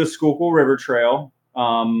mostly the Schuylkill River Trail.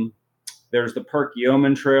 There's the Perk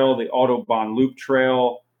Yeoman Trail, the Autobahn Loop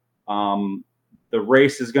Trail. The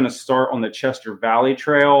race is going to start on the Chester Valley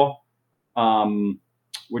Trail,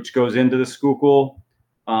 which goes into the Schuylkill.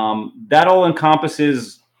 That all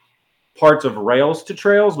encompasses parts of Rails to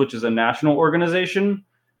Trails, which is a national organization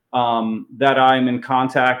that I'm in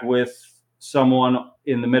contact with someone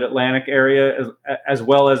in the Mid-Atlantic area, as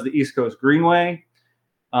well as the East Coast Greenway.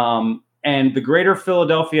 And the greater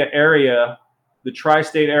Philadelphia area, the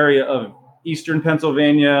tri-state area of Eastern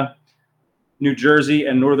Pennsylvania, New Jersey,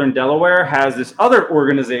 and Northern Delaware has this other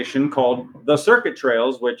organization called the Circuit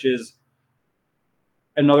Trails, which is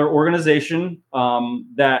another organization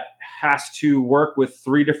that has to work with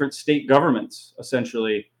 3 different state governments,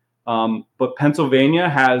 essentially. But Pennsylvania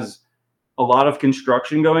has a lot of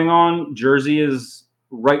construction going on. Jersey is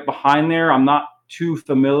right behind there. I'm not too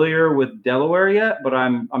familiar with Delaware yet, but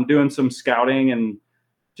I'm doing some scouting and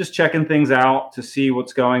just checking things out to see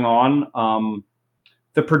what's going on.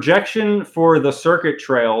 The projection for the circuit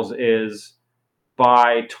trails is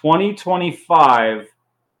by 2025,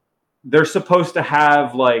 they're supposed to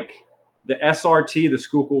have like the SRT, the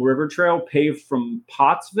Schuylkill River Trail, paved from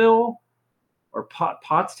Pottsville or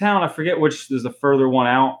Pottstown. I forget which is the further one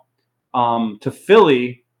out, to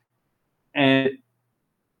Philly. And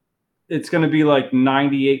it's going to be like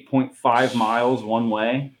 98.5 miles one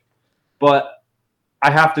way. But I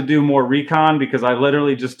have to do more recon because I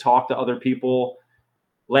literally just talked to other people.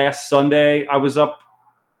 Last Sunday, I was up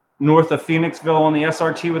north of Phoenixville on the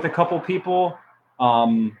SRT with a couple people.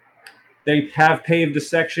 They have paved a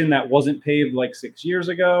section that wasn't paved like 6 years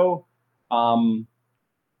ago.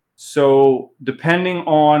 So depending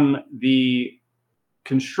on the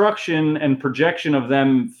construction and projection of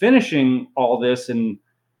them finishing all this and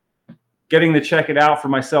getting to check it out for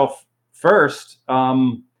myself first,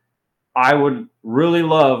 I would really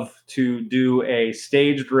love to do a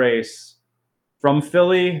staged race from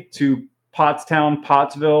Philly to Pottstown,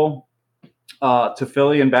 Pottsville, to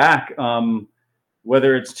Philly and back.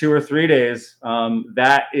 Whether it's 2 or 3 days,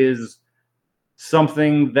 that is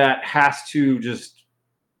something that has to just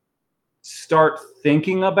start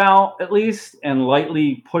thinking about, at least, and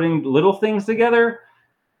lightly putting little things together.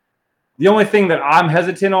 The only thing that I'm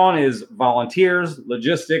hesitant on is volunteers,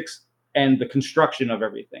 logistics, and the construction of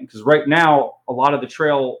everything. Because right now, a lot of the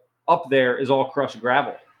trail up there is all crushed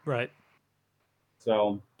gravel. Right.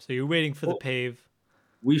 So you're waiting for the pave.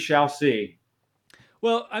 We shall see.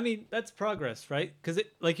 Well, I mean, that's progress, right? Because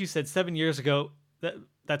like you said, 7 years ago,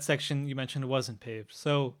 that section you mentioned wasn't paved.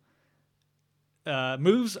 So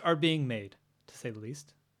moves are being made, to say the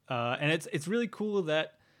least. And it's really cool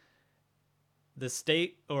that the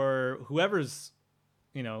state or whoever's,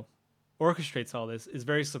 orchestrates all this is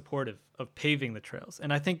very supportive of paving the trails.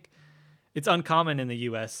 And I think it's uncommon in the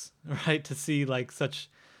U.S., right, to see like such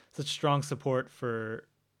strong support for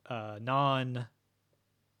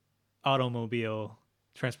non-automobile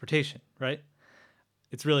transportation, right?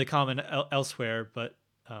 It's really common elsewhere, but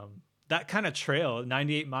that kind of trail,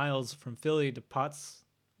 98 miles from Philly to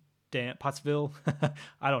Pottsville,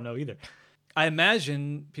 I don't know either. I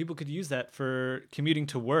imagine people could use that for commuting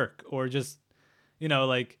to work, or just,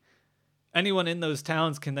 like anyone in those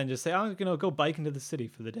towns can then just say, I'm going to go bike into the city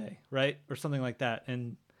for the day, right? Or something like that.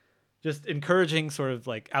 And just encouraging sort of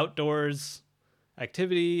like outdoors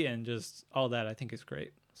activity and just all that, I think is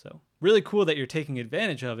great. So really cool that you're taking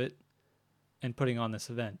advantage of it and putting on this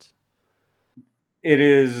event. It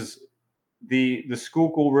is the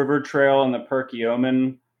Schuylkill River Trail and the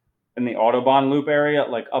Perkiomen and the Audubon Loop area,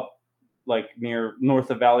 like near north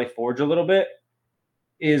of Valley Forge a little bit,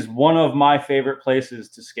 is one of my favorite places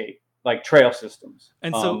to skate, like trail systems.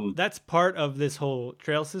 And so that's part of this whole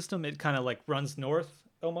trail system. It kind of like runs north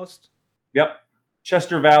almost. Yep.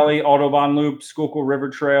 Chester Valley, Audubon Loop, Schuylkill River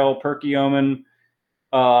Trail, Perkiomen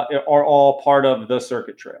are all part of the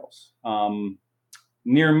circuit trails.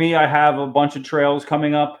 Near me, I have a bunch of trails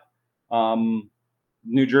coming up.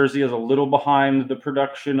 New Jersey is a little behind the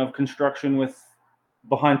production of construction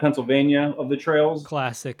behind Pennsylvania of the trails.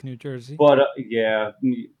 Classic New Jersey. But yeah,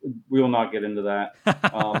 we will not get into that.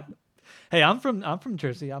 Hey, I'm from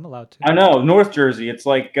Jersey. I'm allowed to. I know, North Jersey. It's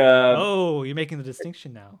like oh, you're making the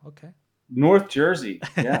distinction now. Okay. North Jersey.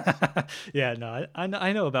 Yes. Yeah, no,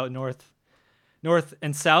 I know about North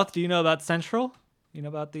and South. Do you know about Central? You know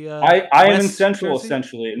about the I am in Central Jersey?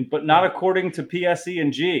 essentially, but not according to PSE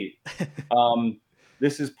and G.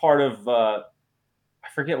 This is part of I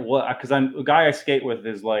forget what, because the guy I skate with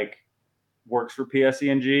is like works for PSE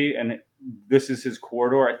and G, and this is his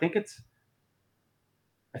corridor. I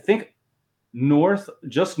think north,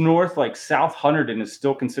 just north, like South Hunterdon is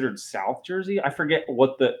still considered South Jersey. I forget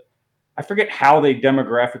how they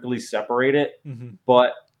demographically separate it,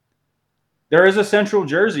 but there is a Central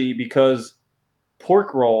Jersey because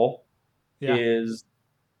Pork Roll is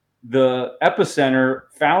the epicenter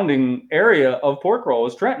founding area of pork roll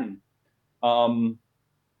is Trenton.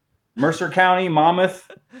 Mercer County,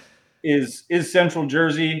 Monmouth is Central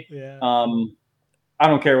Jersey. Yeah. I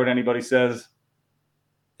don't care what anybody says.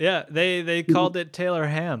 Yeah, they called it Taylor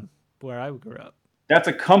Ham where I grew up. That's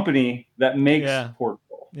a company that makes pork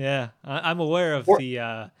roll. Yeah, I'm aware of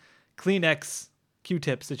the Kleenex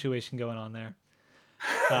Q-tip situation going on there.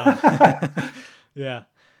 Yeah.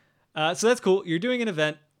 So that's cool. You're doing an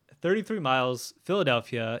event, 33 miles,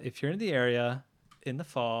 Philadelphia. If you're in the area in the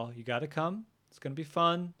fall, you got to come. It's going to be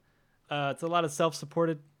fun. It's a lot of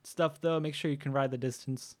self-supported stuff, though. Make sure you can ride the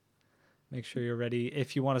distance. Make sure you're ready.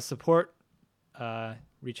 If you want to support,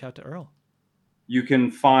 reach out to Earl. You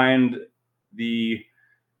can find the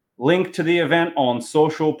link to the event on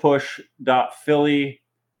socialpush.philly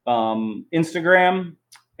Instagram,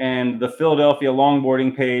 and the Philadelphia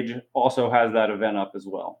longboarding page also has that event up as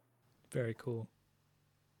well. Very cool.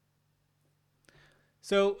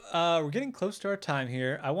 So we're getting close to our time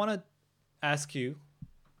here. I want to ask you,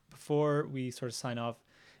 before we sort of sign off,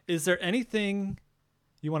 is there anything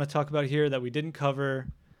you want to talk about here that we didn't cover?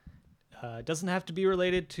 It doesn't have to be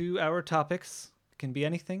related to our topics. It can be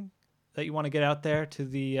anything that you want to get out there to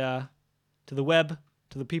the web,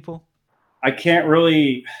 to the people. I can't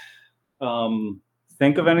really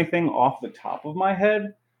think of anything off the top of my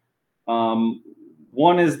head.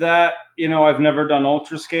 One is that, I've never done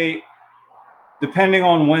ultra skate. Depending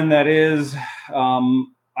on when that is,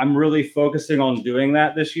 I'm really focusing on doing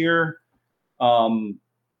that this year.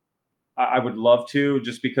 I would love to,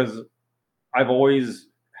 just because I've always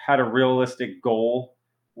had a realistic goal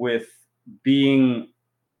with being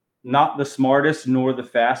not the smartest nor the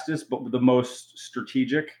fastest, but the most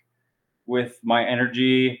strategic with my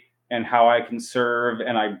energy and how I can serve,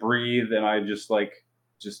 and I breathe, and I just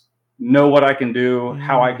know what I can do,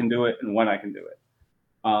 how I can do it, and when I can do it.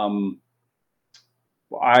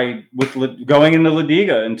 Going into La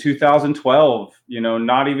Diga in 2012,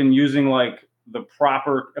 not even using like the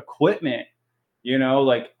proper equipment,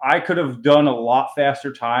 like I could have done a lot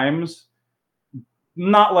faster times,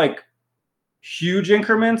 not like huge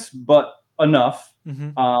increments, but enough.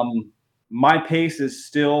 My pace is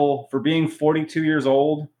still, for being 42 years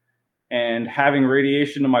old and having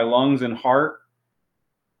radiation to my lungs and heart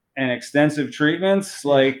and extensive treatments,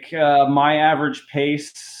 my average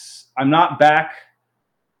pace, I'm not back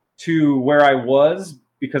to where I was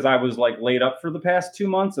because I was like laid up for the past 2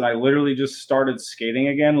 months, and I literally just started skating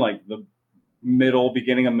again, like the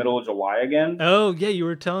beginning of middle of July again. Oh yeah, you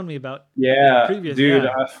were telling me about previous, dude.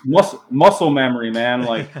 Muscle memory, man.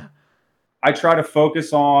 Like I try to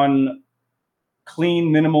focus on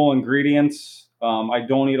clean, minimal ingredients. I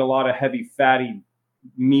don't eat a lot of heavy, fatty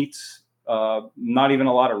meats. Not even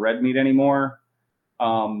a lot of red meat anymore.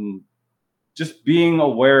 Just being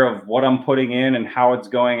aware of what I'm putting in and how it's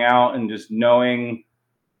going out, and just knowing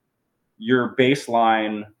your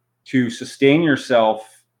baseline to sustain yourself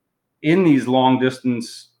in these long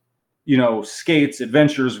distance, skates,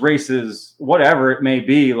 adventures, races, whatever it may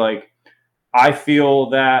be. Like, I feel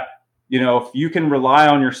that, if you can rely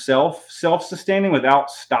on yourself, self-sustaining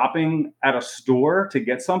without stopping at a store to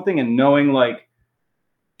get something, and knowing, like,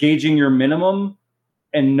 gauging your minimum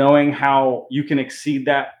and knowing how you can exceed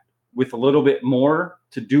that with a little bit more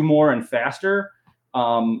to do more and faster.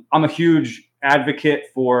 I'm a huge advocate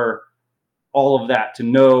for all of that, to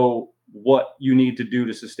know what you need to do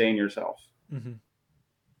to sustain yourself.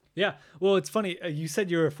 Yeah. Well, it's funny. You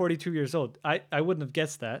said you were 42 years old. I wouldn't have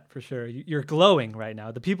guessed that for sure. You're glowing right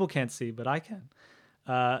now. The people can't see, but I can.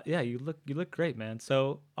 Yeah, you look great, man.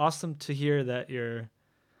 So awesome to hear that you're,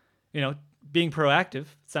 being proactive.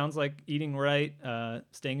 Sounds like eating right,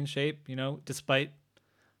 staying in shape, despite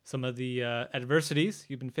some of the adversities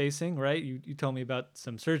you've been facing, right? You told me about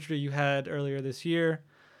some surgery you had earlier this year.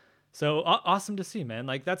 So awesome to see, man.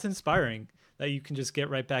 Like, that's inspiring that you can just get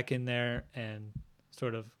right back in there and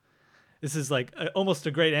sort of, this is like almost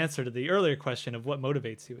a great answer to the earlier question of what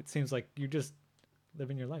motivates you. It seems like you're just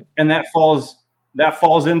living your life. And that falls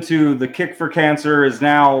into the kick for cancer is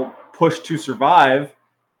now push to survive.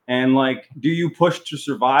 And like, do you push to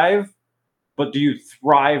survive, but do you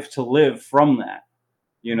thrive to live from that?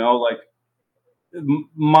 Like,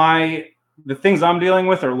 the things I'm dealing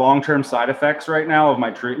with are long-term side effects right now of my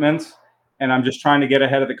treatments. And I'm just trying to get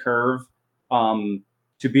ahead of the curve,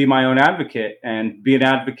 to be my own advocate and be an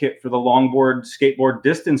advocate for the longboard, skateboard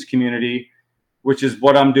distance community, which is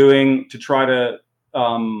what I'm doing to try to,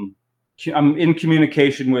 I'm in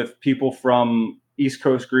communication with people from East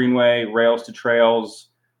Coast Greenway, Rails to Trails.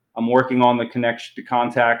 I'm working on the connection to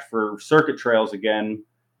contact for circuit trails again,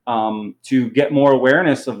 to get more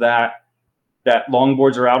awareness of that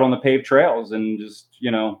longboards are out on the paved trails, and just,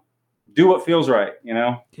 do what feels right,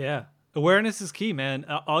 Yeah. Awareness is key, man.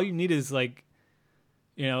 All you need is like,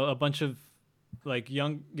 a bunch of like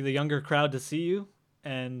the younger crowd to see you,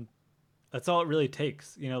 and that's all it really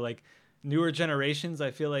takes. Like newer generations,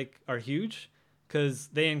 I feel like are huge because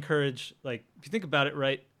they encourage, like, if you think about it,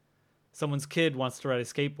 right? Someone's kid wants to ride a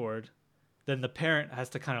skateboard, then the parent has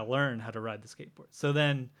to kind of learn how to ride the skateboard. So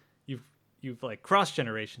then you've like crossed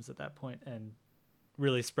generations at that point and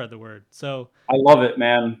really spread the word. So I love it,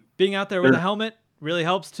 man. Being out there with a helmet really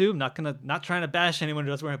helps too. I'm not trying to bash anyone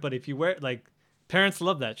who doesn't wear it, but if you wear it, like, parents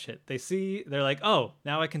love that shit. They're like, oh,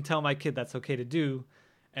 now I can tell my kid that's okay to do,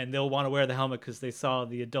 and they'll want to wear the helmet because they saw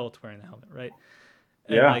the adult wearing the helmet, right?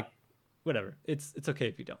 And like, whatever. It's okay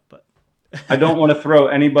if you don't, but I don't want to throw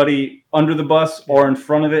anybody under the bus or in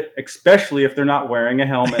front of it, especially if they're not wearing a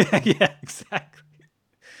helmet. Yeah, exactly.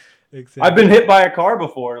 I've been hit by a car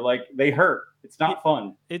before. Like, they hurt. It's not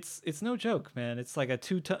fun. It's no joke, man. It's like a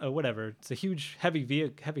 2-ton, whatever. It's a huge, heavy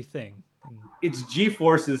thing. It's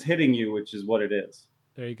G-forces hitting you, which is what it is.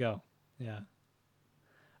 There you go. Yeah.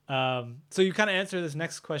 So you kind of answered this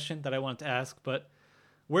next question that I wanted to ask, but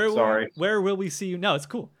where will we see you? No, it's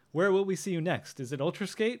cool. Where will we see you next? Is it Ultra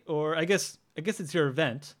Skate, or I guess it's your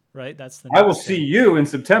event, right? That's the. I will see you in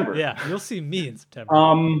September. Yeah, you'll see me in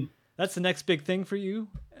September. That's the next big thing for you.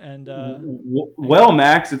 And well,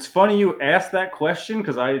 Max, it's funny you asked that question,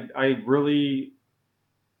 because I really,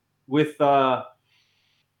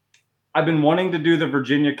 I've been wanting to do the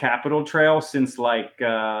Virginia Capitol Trail since like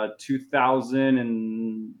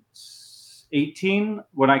 2018,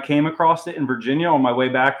 when I came across it in Virginia on my way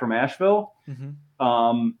back from Asheville.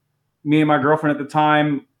 Mm-hmm. me and my girlfriend at the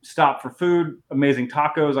time stopped for food, amazing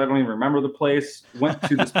tacos. I don't even remember the place. Went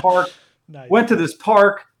to this park. Nice.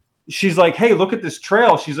 She's like, hey, look at this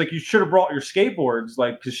trail. She's like, you should have brought your skateboards,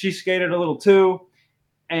 like, because she skated a little too.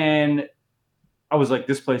 And I was like,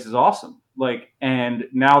 this place is awesome. Like, and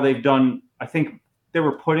now they've done, I think they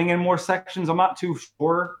were putting in more sections. I'm not too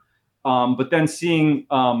sure. But then seeing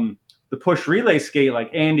the push relay skate, like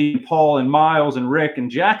Andy, Paul, and Miles, and Rick, and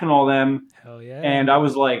Jack, and all them. Hell yeah. And I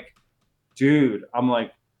was like, dude,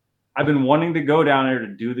 I've been wanting to go down there to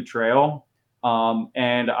do the trail.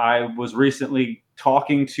 And I was recently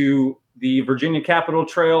talking to the Virginia Capitol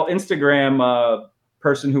Trail Instagram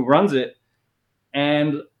person who runs it.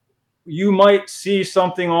 And you might see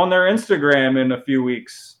something on their Instagram in a few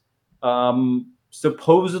weeks.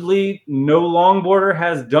 Supposedly, no longboarder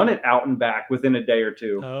has done it out and back within a day or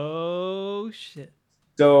two. Oh, shit.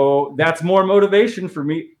 So that's more motivation for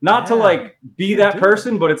me, not to like be that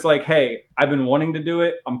person, but it's like, hey, I've been wanting to do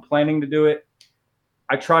it. I'm planning to do it.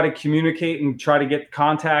 I try to communicate and try to get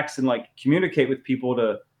contacts and like communicate with people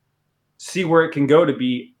to see where it can go to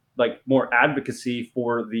be like more advocacy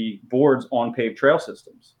for the boards on paved trail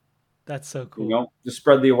systems. That's so cool. You know, to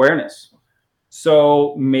spread the awareness.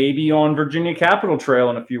 So maybe on Virginia Capitol Trail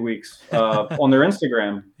in a few weeks on their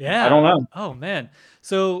Instagram. Yeah. I don't know. Oh man.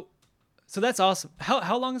 So that's awesome.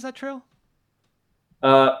 How long is that trail?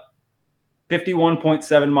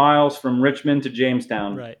 51.7 miles from Richmond to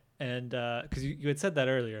Jamestown. Right. And because you had said that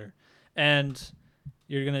earlier, and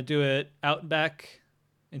you're gonna do it out and back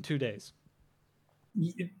in 2 days.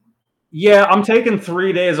 Yeah, I'm taking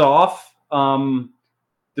 3 days off.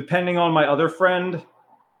 Depending on my other friend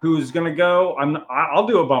who's gonna go, I'll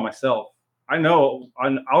do it by myself. I know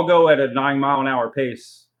I'll go at a 9-mile-an-hour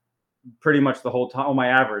pace pretty much the whole time on my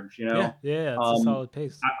average. You know. Yeah, it's a solid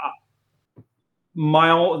pace.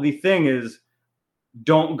 The thing is,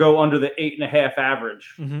 don't go under the 8.5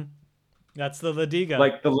 average. Mm-hmm. That's the Ladiga.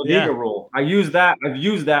 Like the Ladiga rule. I've used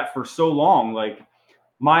that for so long. Like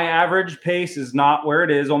my average pace is not where it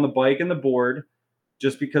is on the bike and the board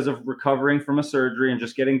just because of recovering from a surgery and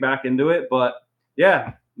just getting back into it. But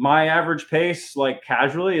yeah, my average pace, like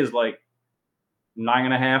casually, is like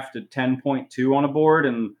 9.5 to 10.2 on a board.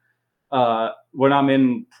 And when I'm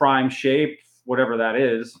in prime shape, whatever that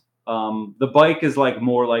is, the bike is like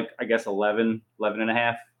more like, I guess, 11 and a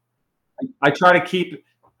half.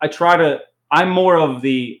 I'm more of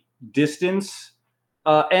the distance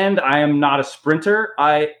end. I am not a sprinter.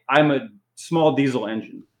 I'm a small diesel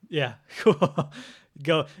engine. Yeah, cool.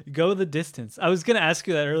 Go the distance. I was gonna ask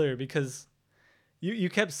you that earlier because you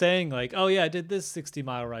kept saying like, oh yeah, I did this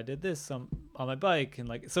 60-mile ride, did this on my bike, and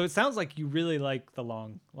like, so it sounds like you really like the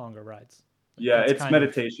longer rides. Like, yeah, it's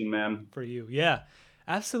meditation, man. For you, yeah,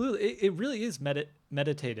 absolutely. It really is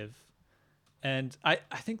meditative, and I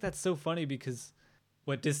think that's so funny because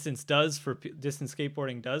what distance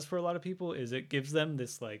skateboarding does for a lot of people is it gives them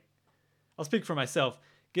this, like, I'll speak for myself,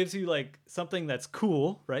 gives you like something that's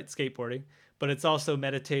cool, right? Skateboarding, but it's also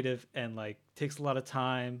meditative and like takes a lot of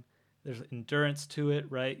time. There's endurance to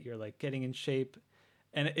it, right? You're like getting in shape,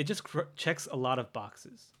 and it just checks a lot of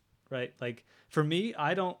boxes, right? Like for me,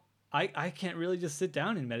 I can't really just sit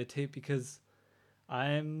down and meditate because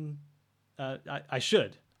I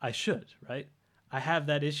should, right? I have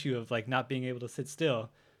that issue of like not being able to sit still.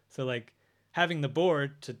 So like having the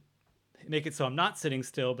board to make it so I'm not sitting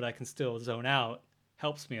still, but I can still zone out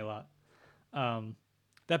helps me a lot.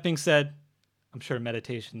 That being said, I'm sure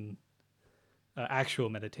actual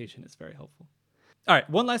meditation is very helpful. All right,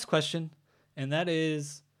 one last question, and that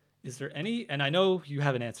is there any, and I know you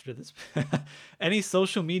have an answer to this, any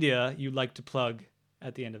social media you'd like to plug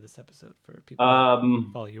at the end of this episode for people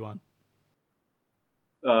to follow you on?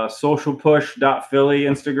 Socialpush.Philly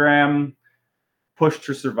Instagram, Push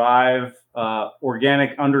to Survive,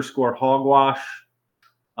 organic_hogwash,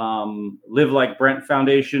 Live Like Brent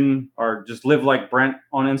Foundation, or just Live Like Brent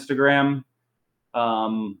on Instagram.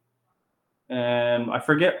 And I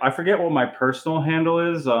forget what my personal handle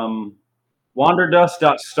is.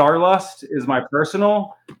 Wanderdust.starlust is my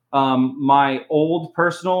personal. My old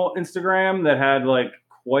personal Instagram that had like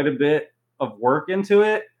quite a bit of work into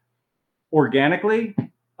it organically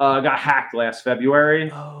got hacked last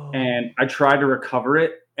February. And I tried to recover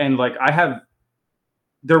it. And like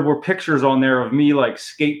there were pictures on there of me like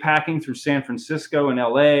skate packing through San Francisco and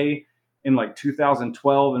LA in like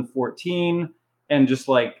 2012 and 14. And just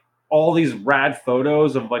like all these rad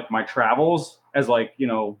photos of like my travels as like, you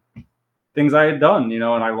know, things I had done, you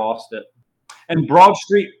know, and I lost it. And Broad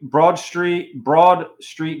Street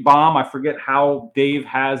Bomb. I forget how Dave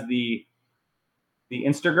has the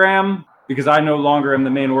Instagram because I no longer am the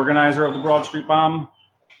main organizer of the Broad Street Bomb.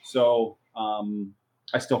 So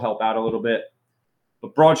I still help out a little bit,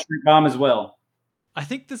 but Broad Street Bomb as well. I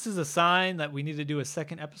think this is a sign that we need to do a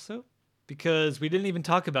second episode because we didn't even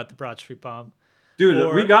talk about the Broad Street Bomb.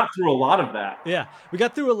 Dude, we got through a lot of that. Yeah, we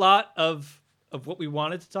got through a lot of what we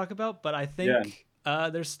wanted to talk about, but I think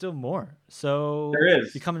there's still more. So there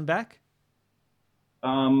is. You coming back?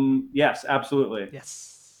 Yes, absolutely.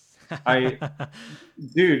 Yes.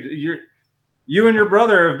 Dude, you and your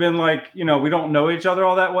brother have been like, you know, we don't know each other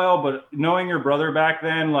all that well, but knowing your brother back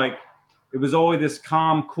then, like, it was always this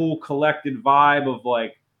calm, cool, collected vibe of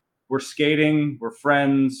like, we're skating, we're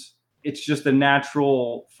friends. It's just a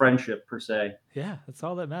natural friendship per se. Yeah, that's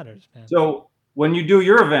all that matters, man. So when you do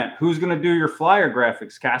your event, who's going to do your flyer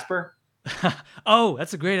graphics, Casper? Oh,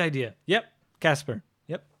 that's a great idea. Yep, Casper.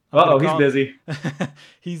 Yep. Uh-oh, he's busy.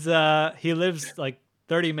 He lives like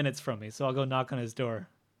 30 minutes from me, so I'll go knock on his door.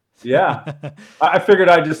 Yeah. I figured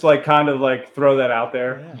I'd just like kind of like throw that out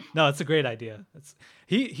there. Yeah. No, it's a great idea.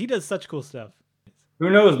 He does such cool stuff. Who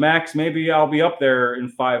knows, Max? Maybe I'll be up there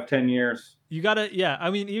in 5-10 years. You gotta, yeah. I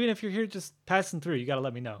mean, even if you're here just passing through, you gotta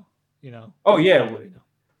let me know. You know. Oh yeah,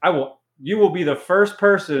 I will. You will be the first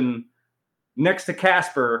person next to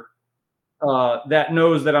Casper that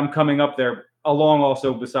knows that I'm coming up there. Along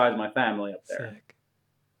also besides my family up there. Sick.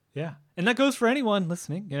 Yeah, and that goes for anyone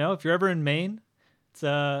listening. You know, if you're ever in Maine, it's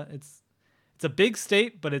a big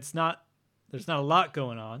state, but there's not a lot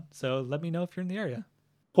going on. So let me know if you're in the area.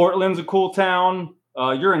 Portland's a cool town.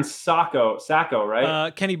 You're in Saco,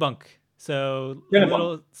 right? Kennebunk. So a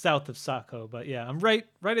little south of Saco, but yeah, I'm right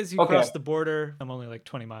as you cross the border. I'm only like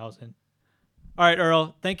 20 miles in. All right,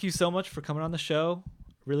 Earl, thank you so much for coming on the show.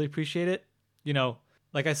 Really appreciate it. You know,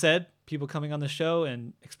 like I said, people coming on the show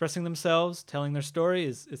and expressing themselves, telling their story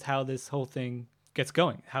is how this whole thing gets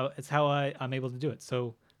going. It's how I'm able to do it.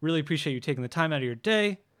 So really appreciate you taking the time out of your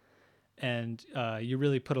day, and you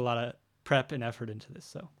really put a lot of prep and effort into this.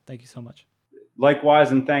 So thank you so much.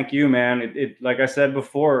 Likewise, and thank you, man. It like I said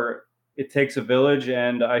before, it takes a village,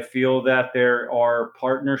 and I feel that there are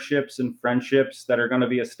partnerships and friendships that are going to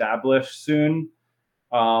be established soon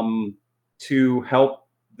to help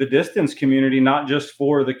the distance community, not just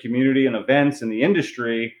for the community and events and the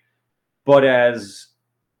industry, but as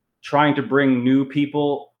trying to bring new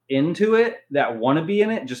people into it that want to be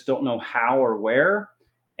in it, just don't know how or where,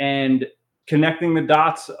 and connecting the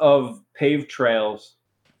dots of paved trails.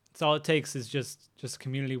 That's all it takes is just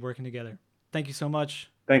community working together. Thank you so much.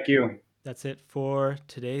 Thank you. That's it for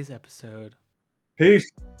today's episode. Peace.